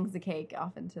 like flings the cake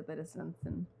off into the distance.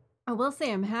 And I will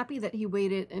say I'm happy that he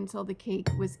waited until the cake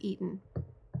was eaten.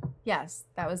 yes,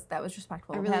 that was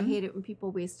respectful I of really him. hate it when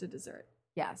people waste a dessert.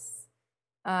 Yes.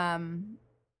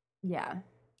 Yeah.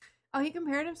 Oh, he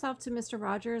compared himself to Mr.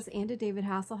 Rogers and to David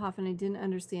Hasselhoff, and I didn't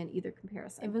understand either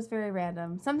comparison. It was very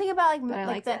random. Something about But I like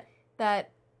liked that it.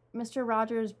 that Mr.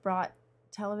 Rogers brought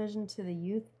television to the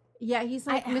youth. Yeah, he's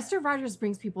like, Mr. Rogers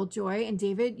brings people joy, and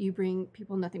David, you bring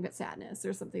people nothing but sadness,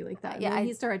 or something like that. And Yeah, then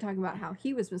he started talking about how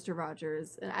he was Mr.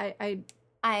 Rogers, and I'd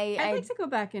I like to go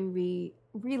back and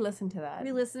re-listen to that.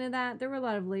 re-listen to that. There were a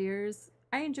lot of layers.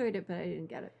 I enjoyed it, but I didn't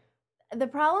get it. The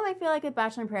problem I feel like with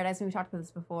Bachelor in Paradise, and we talked about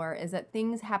this before, is that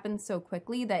things happen so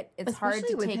quickly that it's hard Especially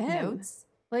to with take him. notes.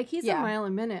 Like, he's Yeah. a mile a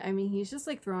minute. I mean, he's just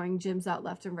like throwing gyms out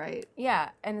left and right.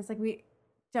 Yeah, and it's like we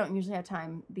don't usually have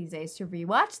time these days to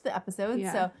rewatch the episodes,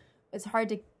 Yeah. so it's hard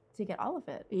to get all of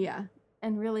it Yeah,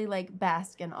 and really like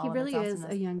bask in all he of really its is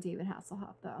awesomeness. a young David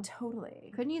Hasselhoff, though.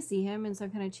 Totally. Couldn't you see him in some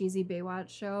kind of cheesy Baywatch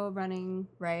show running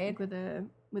Right? like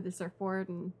with a surfboard?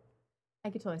 And I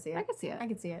could totally see it. I could see it. I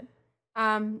could see it.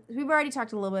 We've already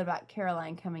talked a little bit about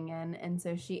Caroline coming in, and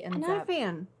so she ends I'm not a up.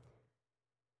 fan.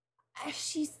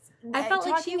 She's. I felt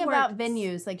like talking she about worked-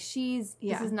 venues. Like she's.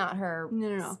 Yeah. This is not her.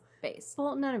 No. Space.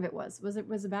 Well, none of it was. Was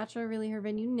The Bachelor really her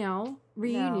venue? No.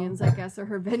 Reunions, I guess, are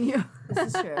her venue.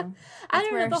 This is true. I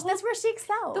don't know. That's where she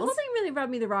excels. The whole thing really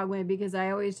rubbed me the wrong way because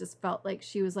I always just felt like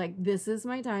she was like, this is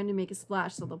my time to make a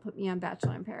splash, so they'll put me on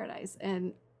Bachelor in Paradise.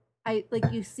 And I,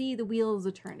 like, you see the wheels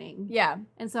are turning. Yeah.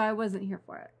 And so I wasn't here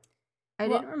for it. I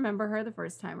Well- didn't remember her the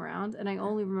first time around, and I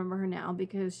only remember her now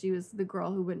because she was the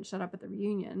girl who wouldn't shut up at the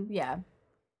reunion. Yeah.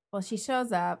 Well, she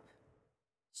shows up.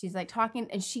 She's like talking,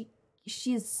 and she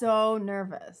she's so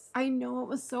nervous. I know, it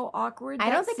was so awkward. I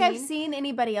that don't think I've scene. seen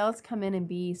anybody else come in and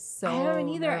be so I haven't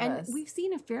either. nervous. And we've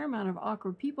seen a fair amount of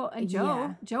awkward people. And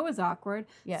Yeah. Joe is awkward.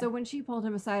 Yeah. So when she pulled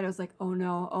him aside, I was like, oh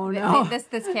no. This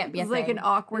can't be a It was like thing. an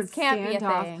awkward This can't be a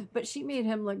standoff. thing. But she made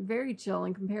him look very chill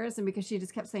in comparison because she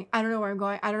just kept saying, I don't know where I'm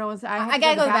going. I don't know what's I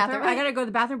gotta go to the bathroom. I gotta go to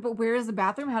the bathroom, but where is the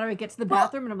bathroom? How do I get to the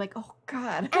bathroom? And I'm like, oh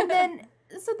God. And then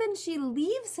she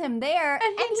leaves him there,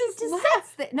 and he just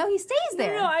sits there. No, he stays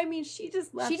there. No, I mean, she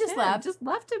just left. Just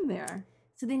left him there.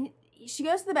 So then she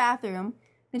goes to the bathroom.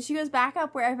 Then she goes back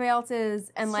up where everybody else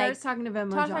is, and starts talking to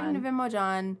Venmo John. Talking to Venmo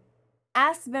John.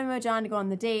 Asks Venmo John to go on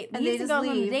the date. And they just goes on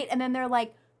the leave. date, and then they're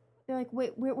like,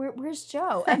 wait, where's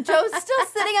Joe? And Joe's still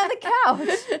sitting on the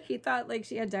couch. He thought like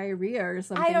she had diarrhea or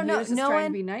something. I don't know. He was just trying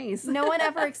to be nice. No one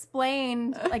ever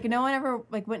explained. Like no one ever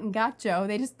like went and got Joe.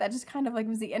 That just kind of like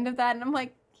was the end of that. And I'm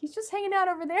like, he's just hanging out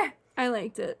over there. I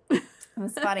liked it. It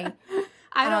was funny.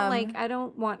 I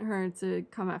don't want her to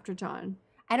come after John.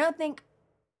 I think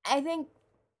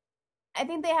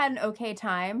they had an okay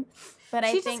time, but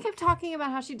she just kept talking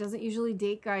about how she doesn't usually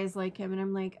date guys like him, and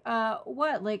I'm like,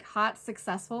 what? Like hot,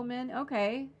 successful men?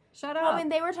 Okay, shut up. Well, I mean,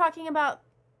 they were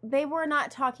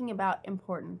not talking about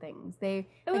important things. She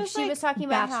was talking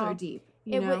about Bachelor how deep.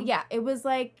 It was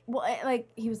like, well, like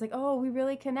he was like, oh, we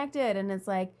really connected, and it's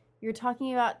like you're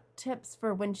talking about tips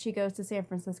for when she goes to San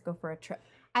Francisco for a trip.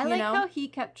 I like how he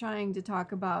kept trying to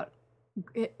talk about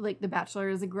it, like The Bachelor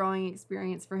is a growing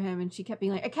experience for him, and she kept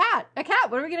being like, a cat,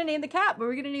 what are we gonna name the cat, what are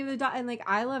we gonna name the dog? And like,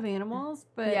 I love animals,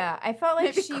 but yeah, I felt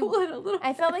like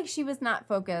I felt like she was not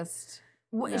focused.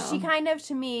 No. She kind of,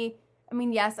 to me, I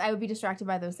mean, yes, I would be distracted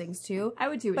by those things too. I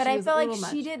would too, but I felt like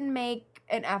she didn't make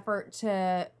an effort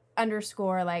to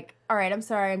underscore, like, all right, I'm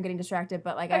sorry, I'm getting distracted,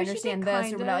 but like I understand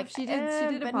this, or whatever. Like she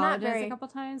did apologize a couple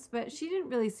times, but she didn't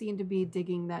really seem to be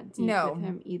digging that deep with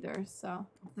him either. So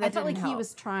I felt like he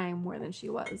was trying more than she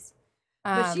was.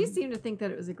 But she seemed to think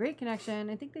that it was a great connection.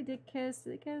 I think they did kiss.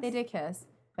 Did they kiss? They did kiss,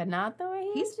 but not the way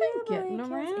he's been getting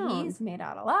around. He's made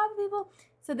out a lot of people.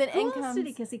 So then Who else did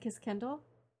he kiss? He kissed Kendall.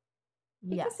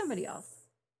 He kissed somebody else.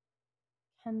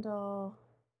 Kendall.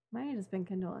 Might have just been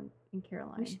Kendall and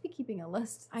Caroline. We should be keeping a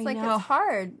list. I know. It's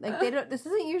hard. Like they don't. This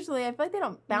isn't usually. I feel like they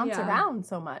don't bounce around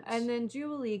so much. And then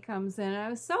Jubilee comes in. And I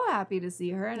was so happy to see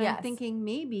her, and I'm thinking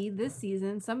maybe this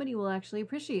season somebody will actually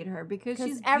appreciate her because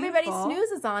she's beautiful. Everybody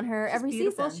snoozes on her every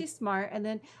beautiful, season. She's smart. And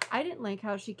then I didn't like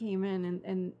how she came in,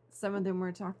 and some of them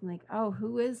were talking like, "Oh,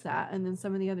 who is that?" And then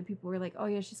some of the other people were like, "Oh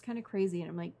yeah, she's kind of crazy." And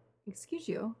I'm like, "Excuse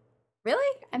you,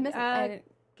 really?" I missed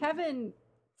Kevin.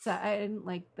 So I didn't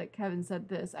like that Kevin said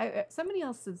this. Somebody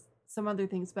else said some other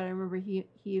things, but I remember he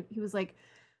was like,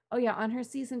 "Oh yeah, on her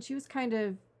season she was kind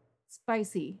of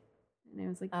spicy," and I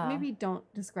was like, maybe don't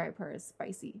describe her as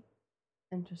spicy.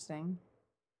 Interesting.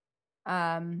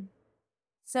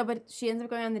 So, but she ends up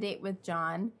going on the date with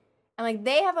John, and like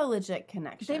they have a legit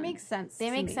connection. They make sense.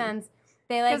 They make sense.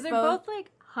 They like because they're both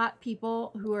like hot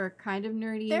people who are kind of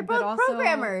nerdy. They're but both also,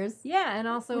 programmers. Yeah, and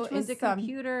also into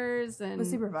computers, and it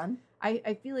was super fun.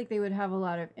 I feel like they would have a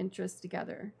lot of interest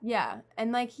together. Yeah,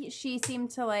 and like she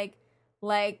seemed to like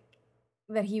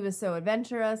that he was so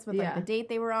adventurous with like the date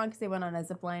they were on because they went on a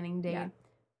ziplining date. Yeah.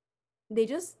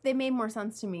 They made more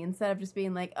sense to me instead of just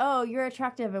being like, oh, you're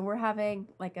attractive and we're having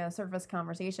like a surface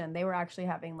conversation. They were actually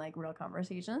having like real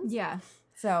conversations. Yeah.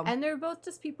 So and they're both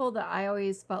just people that I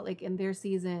always felt like in their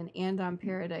season and on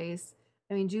Paradise.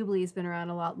 I mean, Jubilee's been around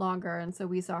a lot longer, and so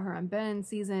we saw her on Ben's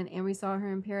season, and we saw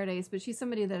her in Paradise, but she's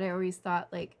somebody that I always thought,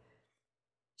 like,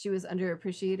 she was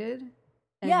underappreciated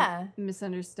and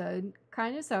misunderstood,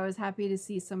 kind of, so I was happy to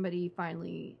see somebody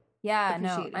finally I'm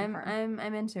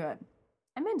into it.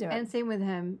 I'm into it. And same with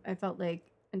him. I felt like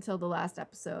until the last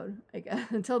episode, I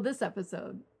guess, until this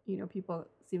episode, you know, people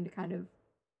seem to kind of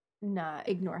not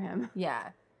ignore him.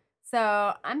 Yeah.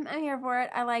 So I'm here for it.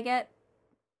 I like it.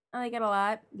 I like it a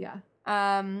lot. Yeah.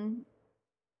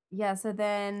 So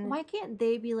then why can't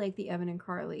they be like the Evan and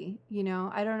Carly? You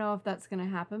know, I don't know if that's gonna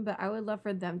happen, but I would love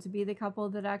for them to be the couple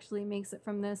that actually makes it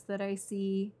from this that I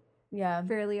see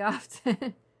fairly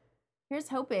often. Here's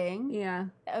hoping. Yeah.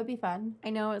 That would be fun. I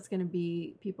know it's gonna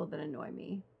be people that annoy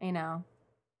me. I know.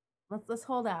 Let's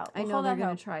hold out. I know they're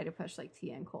gonna try to push like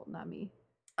Tia and Colton on me.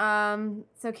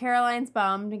 So Caroline's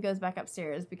bummed and goes back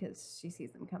upstairs because she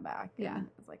sees them come back. Yeah.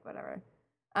 It's like whatever.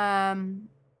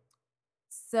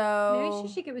 So maybe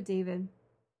she should get with David.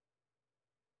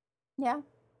 Yeah.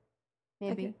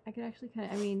 Maybe. I could actually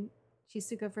kind of, I mean, she's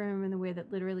too good for him in the way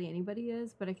that literally anybody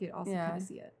is, but I could also kind of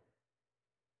see it.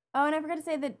 Oh, and I forgot to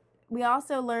say that we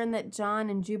also learned that John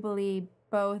and Jubilee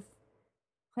both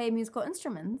play musical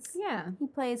instruments. Yeah. He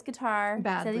plays guitar.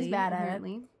 Badly, said he's bad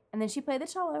apparently. at it. And then she played the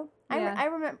cello. Yeah. I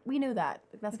remember, we knew that.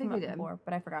 That's I think come we up did. before,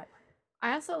 but I forgot.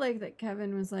 I also like that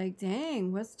Kevin was like,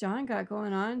 dang, what's John got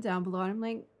going on down below? And I'm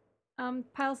like,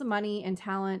 piles of money and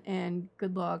talent and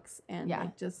good looks and Yeah.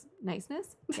 like just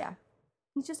niceness. Yeah.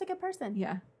 He's just a good person.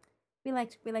 Yeah. We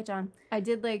like John. I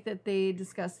did like that they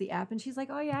discussed the app and she's like,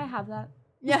 oh yeah, I have that.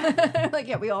 Yeah. Like,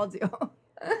 yeah, we all do.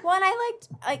 Well, and I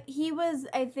liked, he was,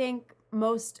 I think,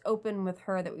 most open with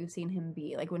her that we've seen him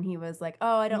be. Like, when he was like,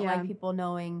 oh, I don't Yeah. like people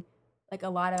knowing, like, a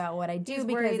lot about what I do He's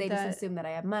because worried they just that- assume that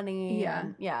I have money. Yeah.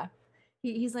 And, yeah.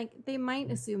 He's like, they might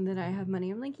assume that I have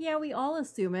money. I'm like, yeah, we all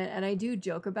assume it. And I do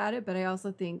joke about it, but I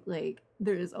also think, like,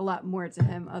 there's a lot more to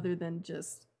him other than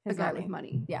just His a guy money. with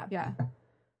money. Yeah. Yeah.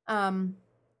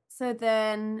 So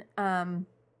then,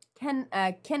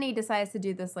 Kenny decides to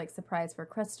do this, like, surprise for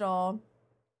Crystal.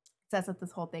 Sets up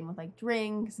this whole thing with, like,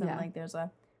 drinks and, Yeah. like, there's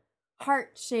a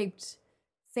heart-shaped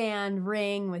sand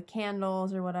ring with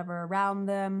candles or whatever around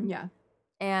them. Yeah.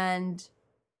 And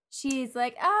she's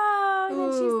like, oh, and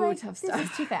then she's Ooh, like, tough this stuff.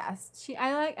 is too fast.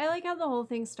 I like how the whole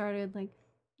thing started, like,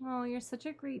 oh, you're such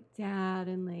a great dad,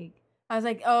 and like, I was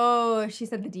like, oh, she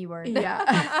said the D word.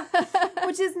 yeah.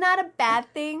 Which is not a bad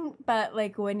thing, but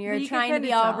like when you're But you can trying to kinda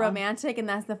be all tell. romantic and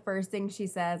that's the first thing she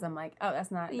says, I'm like, oh,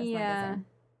 that's not Yeah. good.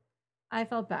 I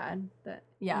felt bad that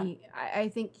Yeah. I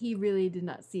think he really did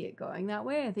not see it going that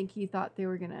way. I think he thought they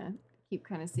were gonna keep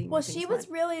kind of seeing. Well, where she things was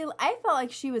went. really, I felt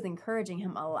like she was encouraging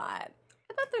him a lot.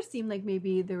 I thought there seemed like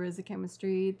maybe there was a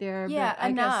chemistry there. Yeah, but I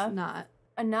enough. guess not.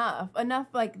 Enough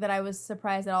like that I was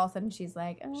surprised that all of a sudden she's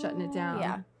like, Shutting it down.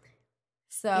 Yeah.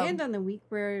 So, And on the week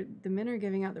where the men are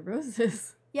giving out the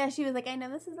roses. yeah, she was like, I know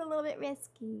this is a little bit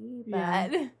risky, but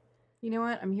Yeah. You know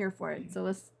what? I'm here for it. So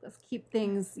let's keep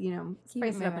things, keep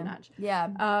spice it up a moving. notch.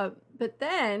 Yeah. But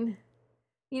then,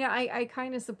 I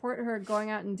kind of support her going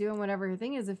out and doing whatever her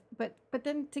thing is. But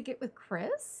then to get with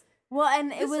Chris, Well,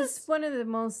 and this it was is one of the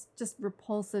most just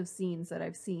repulsive scenes that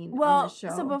I've seen on well. the show.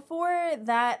 So before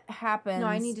that happens, no,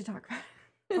 I need to talk about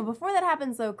it. well, before that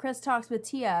happens, though, Chris talks with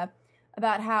Tia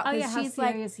about how Oh yeah, how she's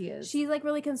like serious he is. she's like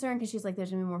really concerned because she's like,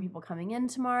 there's gonna be more people coming in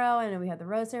tomorrow, and we have the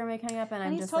rose ceremony coming up, and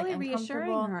I'm he's just totally like reassuring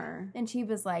uncomfortable. her. And she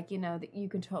was like, that you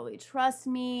can totally trust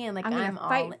me, and like I'm I'm gonna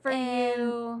fight all for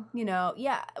in. you.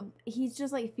 Yeah, he's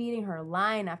just like feeding her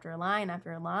line after line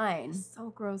after line. So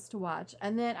gross to watch.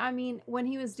 And then, when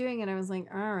he was doing it, I was like,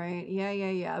 all right,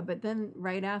 yeah. But then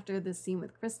right after this scene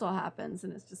with Crystal happens,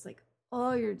 and it's just like,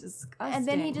 oh, you're disgusting. And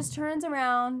then he just turns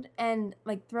around and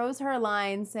like throws her a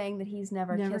line saying that he's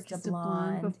never kissed a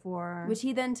blonde before. which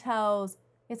he then tells.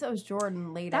 I guess it was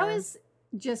Jordan later. That was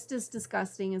just as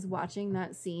disgusting as watching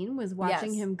that scene, was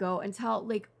watching Yes. him go and tell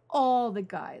like all the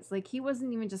guys. Like he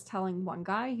wasn't even just telling one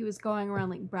guy, he was going around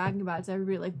like bragging about it to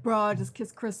everybody, like, bro, I just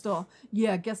kissed Crystal.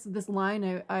 Yeah, guess this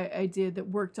line I did that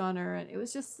worked on her. And it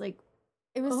was just like,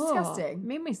 It was ugh, disgusting.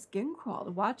 made my skin crawl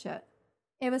to watch it.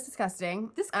 It was disgusting.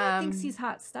 This guy thinks he's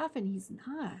hot stuff and he's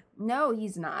not. No,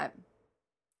 he's not.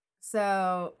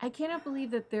 So I cannot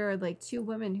believe that there are like two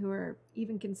women who are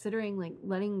even considering like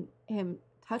letting him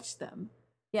touch them.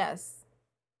 yes,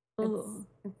 Ugh.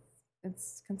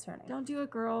 it's concerning. Don't do it,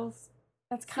 girls.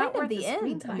 That's It's not kind of worth the the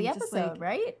screen end of time, the just, episode, like,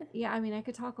 right? Yeah, I mean, I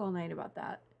could talk all night about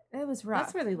that. It was rough.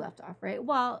 That's where they left off, right?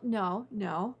 Well,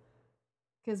 no.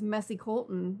 Because Messy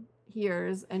Colton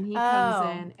hears and he comes Oh.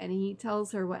 in and he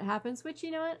tells her what happens, which, you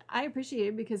know what? I appreciate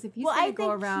it because if he's well, going I to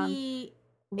go think around he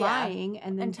lying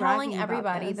and then and telling bragging about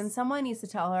everybody, this- then someone needs to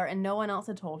tell her, and no one else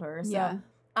had told her. So yeah.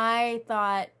 I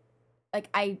thought, like,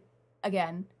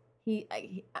 he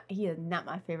is not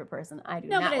my favorite person. I do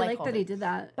No, not but I like like Colton. that he did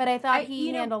that. But I thought I- he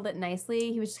you know- handled it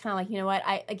nicely. He was just kind of like, you know what?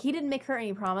 He didn't make her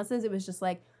any promises. It was just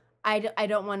like, I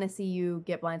don't want to see you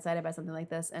get blindsided by something like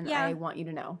this, and Yeah. I want you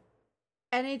to know.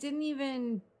 And it didn't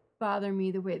even bother me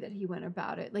the way that he went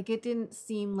about it. Like, it didn't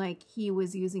seem like he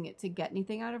was using it to get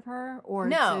anything out of her or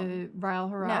No. to rile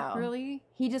her up, No. really.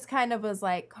 He just kind of was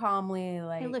like calmly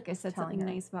like, Hey, look, I said telling something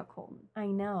her. nice about Colton. I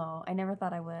know. I never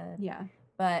thought I would. Yeah.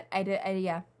 But I did.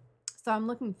 Yeah. So I'm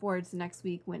looking forward to next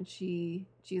week when she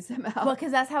chews him out. Well,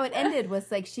 because that's how it ended.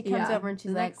 Was like she comes Yeah, over and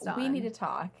she's the like, next "We time. need to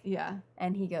talk," yeah.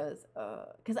 and he goes,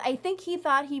 Because I think he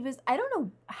thought he was. I don't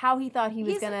know how he thought he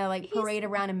was He's- gonna like he's parade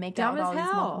around and make dumb out with as all these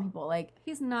hell. multiple people. Like,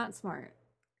 He's not smart.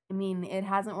 I mean, it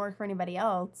hasn't worked for anybody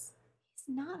else.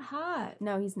 He's not hot.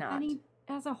 No, he's not. And he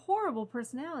has a horrible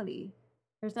personality.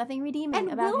 There's nothing redeeming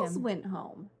And about Wills him. went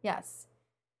home. Yes.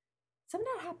 So I'm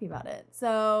not happy about it.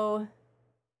 So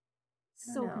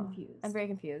I So don't know. confused. I'm very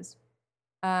confused.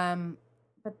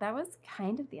 But that was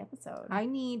kind of the episode. I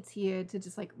need Tia to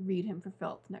just like read him for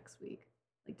filth next week.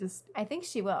 Like just I think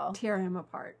she will. tear him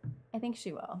apart. I think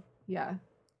she will. Yeah.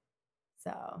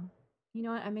 So You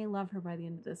know what? I may love her by the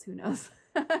end of this. Who knows?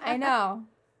 I know.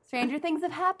 Stranger things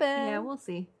have happened. Yeah, we'll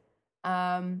see. So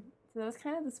that was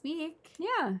kind of this week.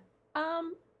 Yeah.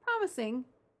 Promising.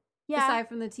 Yeah. Aside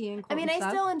from the Tia and I Colton mean, I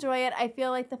stuff. still enjoy it. I feel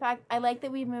like I like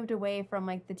that we've moved away from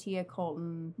like the Tia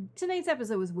Colton. Tonight's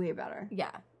episode was way better.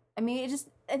 Yeah. I mean,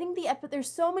 I think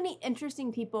there's so many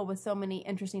interesting people with so many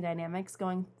interesting dynamics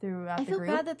going throughout the group. I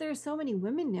feel bad that there's so many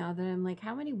women now that I'm like,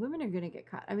 how many women are going to get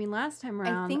cut? I mean, last time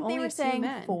around, I think only they were 2 saying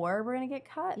men. 4 were going to get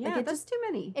cut. Yeah, like, that's too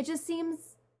many. It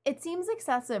seems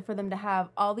excessive for them to have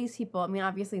all these people. I mean,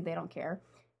 obviously they don't care,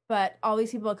 but all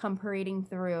these people come parading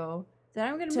through That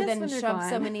I'm going to then shove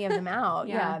so many of them out.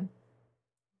 Yeah.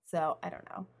 So I don't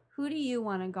know. Who do you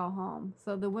want to go home?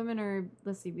 So the women are,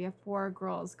 let's see, we have 4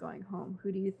 girls going home.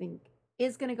 Who do you think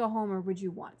is going to go home, or would you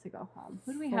want to go home?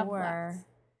 Who do we have 4. left?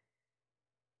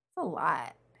 It's a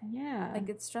lot. Yeah. Like,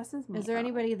 it stresses me Is there out.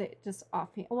 anybody that just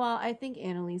offhand? Well, I think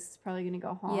Annalise is probably going to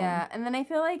go home. Yeah, and then I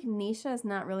feel like Nisha is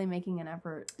not really making an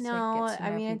effort to No, get to I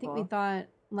know mean, I think we people. thought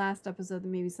last episode that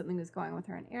maybe something was going with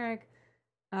her and Eric.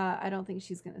 I don't think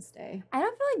she's going to stay. I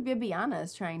don't feel like Bibiana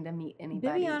is trying to meet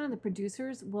anybody. Bibiana and the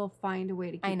producers will find a way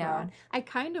to keep I know. her on. I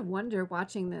kind of wonder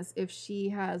watching this if she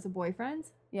has a boyfriend.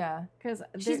 Yeah. Because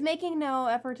She's making no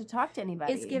effort to talk to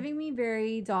anybody. it's giving me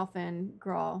very Dolphin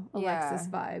Girl Alexis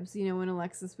vibes. You know, when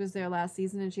Alexis was there last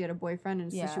season and she had a boyfriend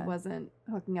and so she Yeah. wasn't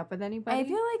hooking up with anybody. I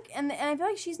feel like, and I feel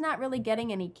like she's not really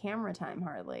getting any camera time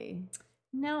hardly.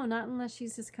 No, not unless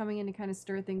she's just coming in to kind of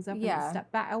stir things up Yeah. and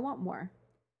step back. I want more.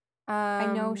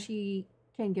 I know Um, she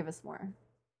can give us more.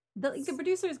 The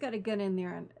producers got to get in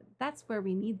there, and that's where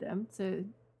we need them to.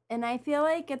 and I feel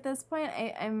like at this point,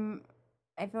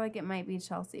 I feel like it might be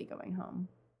Chelsea going home.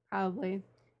 Probably.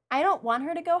 I don't want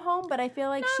her to go home, but I feel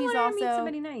like No, I she's want her to also meet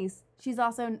somebody nice. she's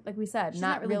also, like we said, She's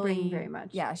not not really bringing really very much.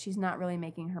 Yeah, she's not really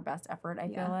making her best effort. I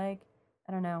Yeah. feel like.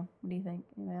 I don't know. What do you think?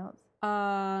 Anybody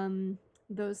else?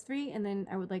 Those 3, and then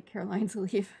I would like Caroline to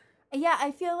leave. Yeah,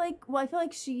 I feel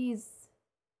like she's.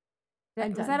 I'm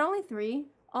Was done. that only 3?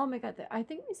 Oh my god, I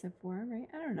think we said 4, right?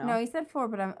 I don't know. No, he said 4,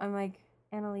 but I'm like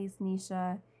Annalise,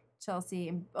 Nisha, Chelsea,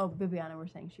 and Bibiana were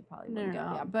saying she probably no, wouldn't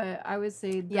go. yeah, but I would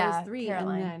say those Yeah, 3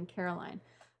 Caroline. and then Caroline.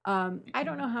 I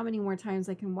don't know how many more times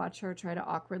I can watch her try to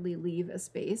awkwardly leave a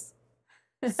space.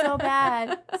 So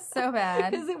bad. So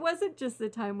bad. Because it wasn't just the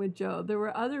time with Joe. There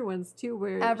were other ones too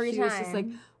where Every she time. was just like,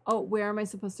 oh, where am I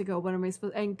supposed to go? What am I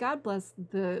supposed And God bless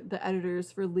the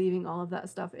editors for leaving all of that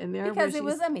stuff in there. Because where it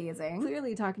was she's amazing.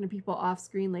 clearly talking to people off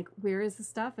screen, like, where is the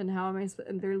stuff and how am I supposed...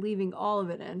 And they're leaving all of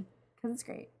it in. Because it's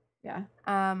great. Yeah.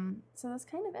 So that's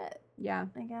kind of it, Yeah.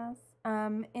 I guess.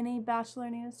 Any Bachelor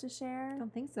news to share? I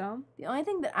don't think so. The only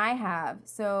thing that I have,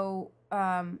 so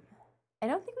I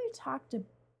don't think we've talked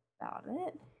about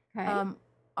it. Okay.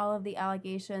 All of the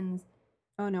allegations,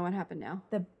 oh no, what happened now?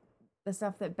 the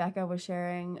stuff that Becca was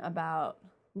sharing about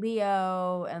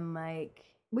Leo, and like,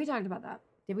 We talked about that.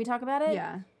 did we talk about it?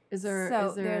 Yeah. Is there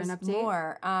there's an update?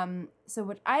 more. So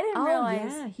what I didn't Oh,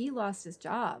 realize. yeah. He lost his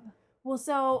job. Well,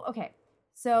 so okay,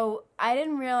 so I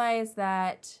didn't realize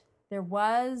that there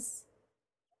was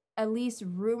at least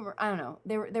rumor. I don't know.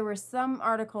 There were some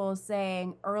articles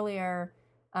saying earlier,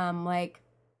 like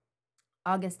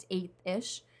August 8th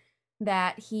ish,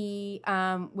 that he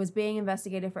was being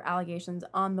investigated for allegations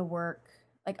on the work,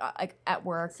 like at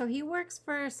work. So he works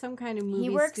for some kind of movie He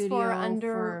works studio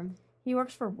for He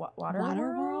works for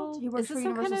Waterworld. He works Is for this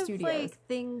some Universal kind Studios. of like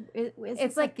thing? Is It's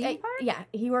this like a theme park? yeah,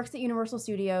 he works at Universal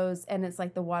Studios, and it's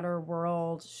like the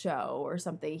Waterworld show or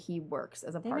something. He works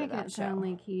as a They part of make that it show. sound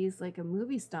like he's like a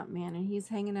movie stunt man and he's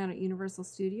hanging out at Universal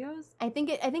Studios. I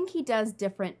think he does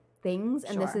different things,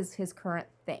 and this Sure. is his current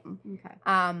thing. Okay.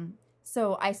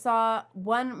 So I saw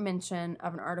one mention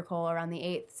of an article around the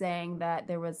 8th saying that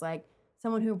there was like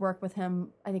someone who worked with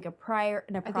him, I think in a prior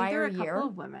I think there are a year. couple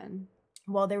of women.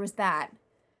 Well, there was that.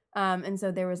 And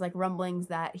so there was like rumblings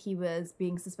that he was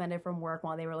being suspended from work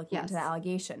while they were looking into the Yes.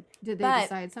 allegation. Did they But-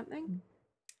 decide something?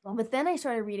 Well, but then I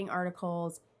started reading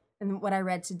articles, and what I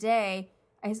read today,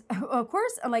 of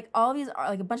course, like all these,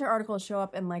 like a bunch of articles show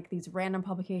up in like these random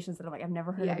publications that I'm like, I've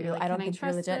never heard of you. you're like, I don't can think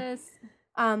you're trust legit. this?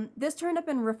 This turned up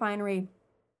in Refinery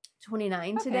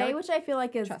 29 Okay, today, I which I feel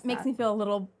like trust makes that. me feel a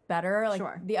little better. Like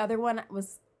Sure. the other one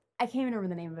was, I can't even remember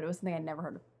the name of it. It was something I'd never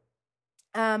heard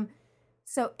of.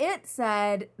 So it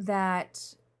said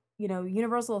that, you know,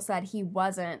 Universal said he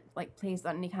wasn't like placed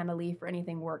on any kind of leave for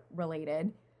anything work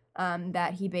related.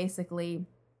 That he basically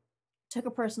took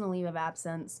a personal leave of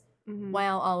absence Mhm.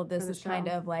 while all of this For the is kind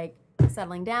show. of like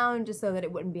settling down, just so that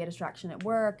it wouldn't be a distraction at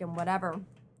work and whatever.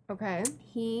 Okay.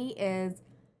 He is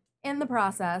in the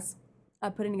process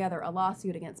of putting together a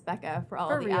lawsuit against Becca for all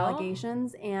For of the real?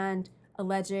 allegations and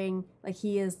alleging like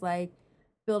he is like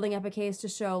building up a case to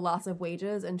show loss of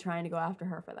wages and trying to go after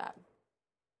her for that.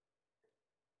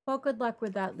 Well, good luck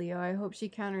with that, Leo. I hope she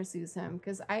countersues him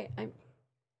because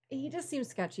he just seems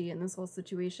sketchy in this whole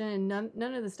situation, and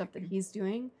none of the stuff that he's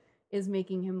doing is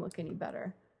making him look any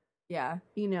better. Yeah,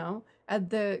 you know,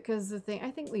 because the thing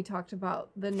I think we talked about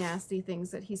the nasty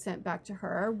things that he sent back to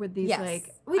her with these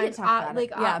we did talk about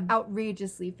it.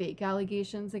 Outrageously fake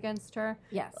allegations against her.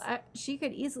 Yes, she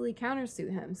could easily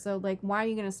countersue him. So like, why are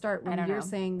you going to start when you're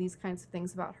saying these kinds of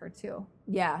things about her too?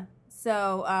 Yeah.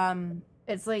 So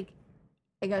it's like,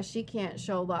 I guess she can't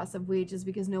show loss of wages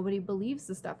because nobody believes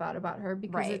the stuff out about her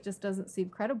because it just doesn't seem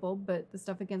credible, but the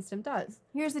stuff against him does.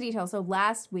 Here's the detail. So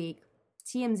last week,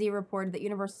 TMZ reported that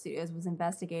Universal Studios was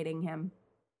investigating him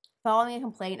following a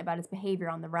complaint about his behavior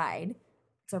on the ride.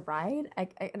 It's a ride?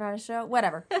 Not a show?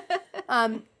 Whatever.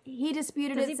 He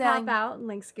disputed Does it. He saying, pop out and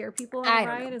like scare people on the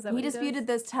ride? Is that he disputed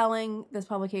this, telling this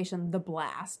publication, The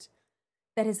Blast,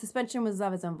 that his suspension was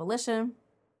of his own volition.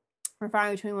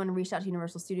 Refinery 21 reached out to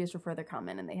Universal Studios for further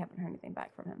comment, and they haven't heard anything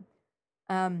back from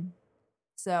him.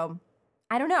 So,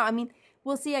 I don't know. I mean,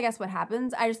 we'll see, I guess, what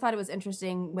happens. I just thought it was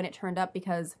interesting when it turned up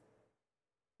because,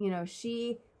 you know,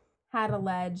 he had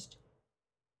alleged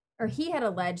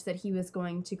that he was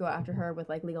going to go after her with,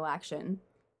 like, legal action.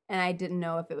 And I didn't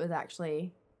know if it was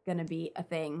actually going to be a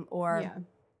thing or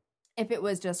if it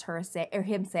was just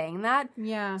him saying that.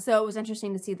 Yeah. So it was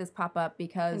interesting to see this pop up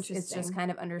because it's just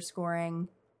kind of underscoring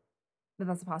that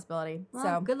that's a possibility. Well,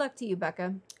 so good luck to you,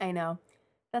 Becca. I know.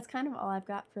 That's kind of all I've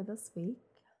got for this week.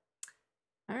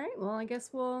 All right. Well, I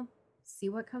guess we'll see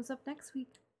what comes up next week.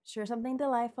 Sure, something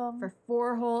delightful. For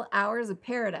 4 whole hours of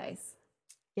paradise.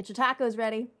 Get your tacos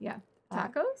ready. Yeah.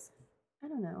 Tacos? I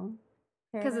don't know.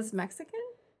 Because it's Mexican?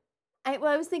 I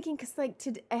was thinking because like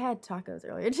today I had tacos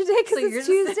earlier today because it's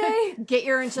Tuesday. Get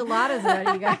your enchiladas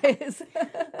ready, guys.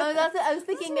 I was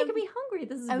thinking making me hungry.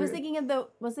 This is I was thinking of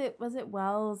was it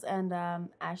Wells and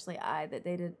Ashley I that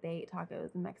they ate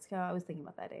tacos in Mexico. I was thinking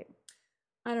about that date.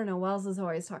 I don't know. Wells is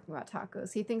always talking about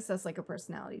tacos. He thinks that's like a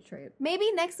personality trait.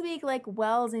 Maybe next week, like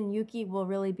Wells and Yuki will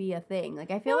really be a thing. Like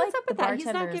I feel like what's up with that? He's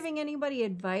not giving anybody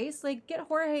advice. Like get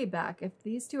Jorge back if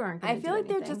these two aren't. I feel like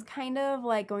they're just kind of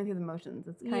like going through the motions.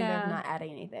 It's kind of not adding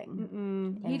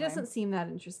anything. Anyway. He doesn't seem that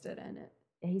interested in it.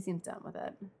 Yeah, he seems done with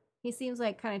it. He seems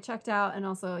like kind of checked out, and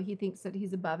also he thinks that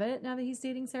he's above it now that he's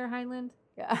dating Sarah Hyland.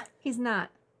 Yeah, he's not.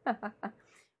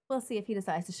 We'll see if he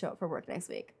decides to show up for work next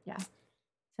week. Yeah.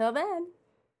 Till then.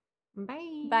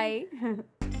 Bye. Bye.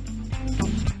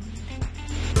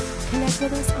 Connect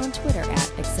with us on Twitter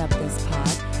at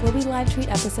AcceptThisPod, where we live tweet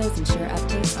episodes and share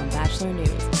updates on Bachelor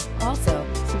news. Also,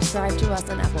 subscribe to us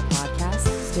on Apple Podcasts,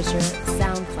 Stitcher,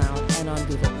 SoundCloud, and on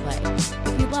Google Play.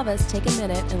 If you love us, take a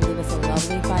minute and leave us a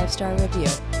lovely 5-star review.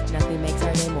 Nothing makes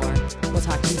our day more. We'll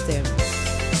talk to you soon.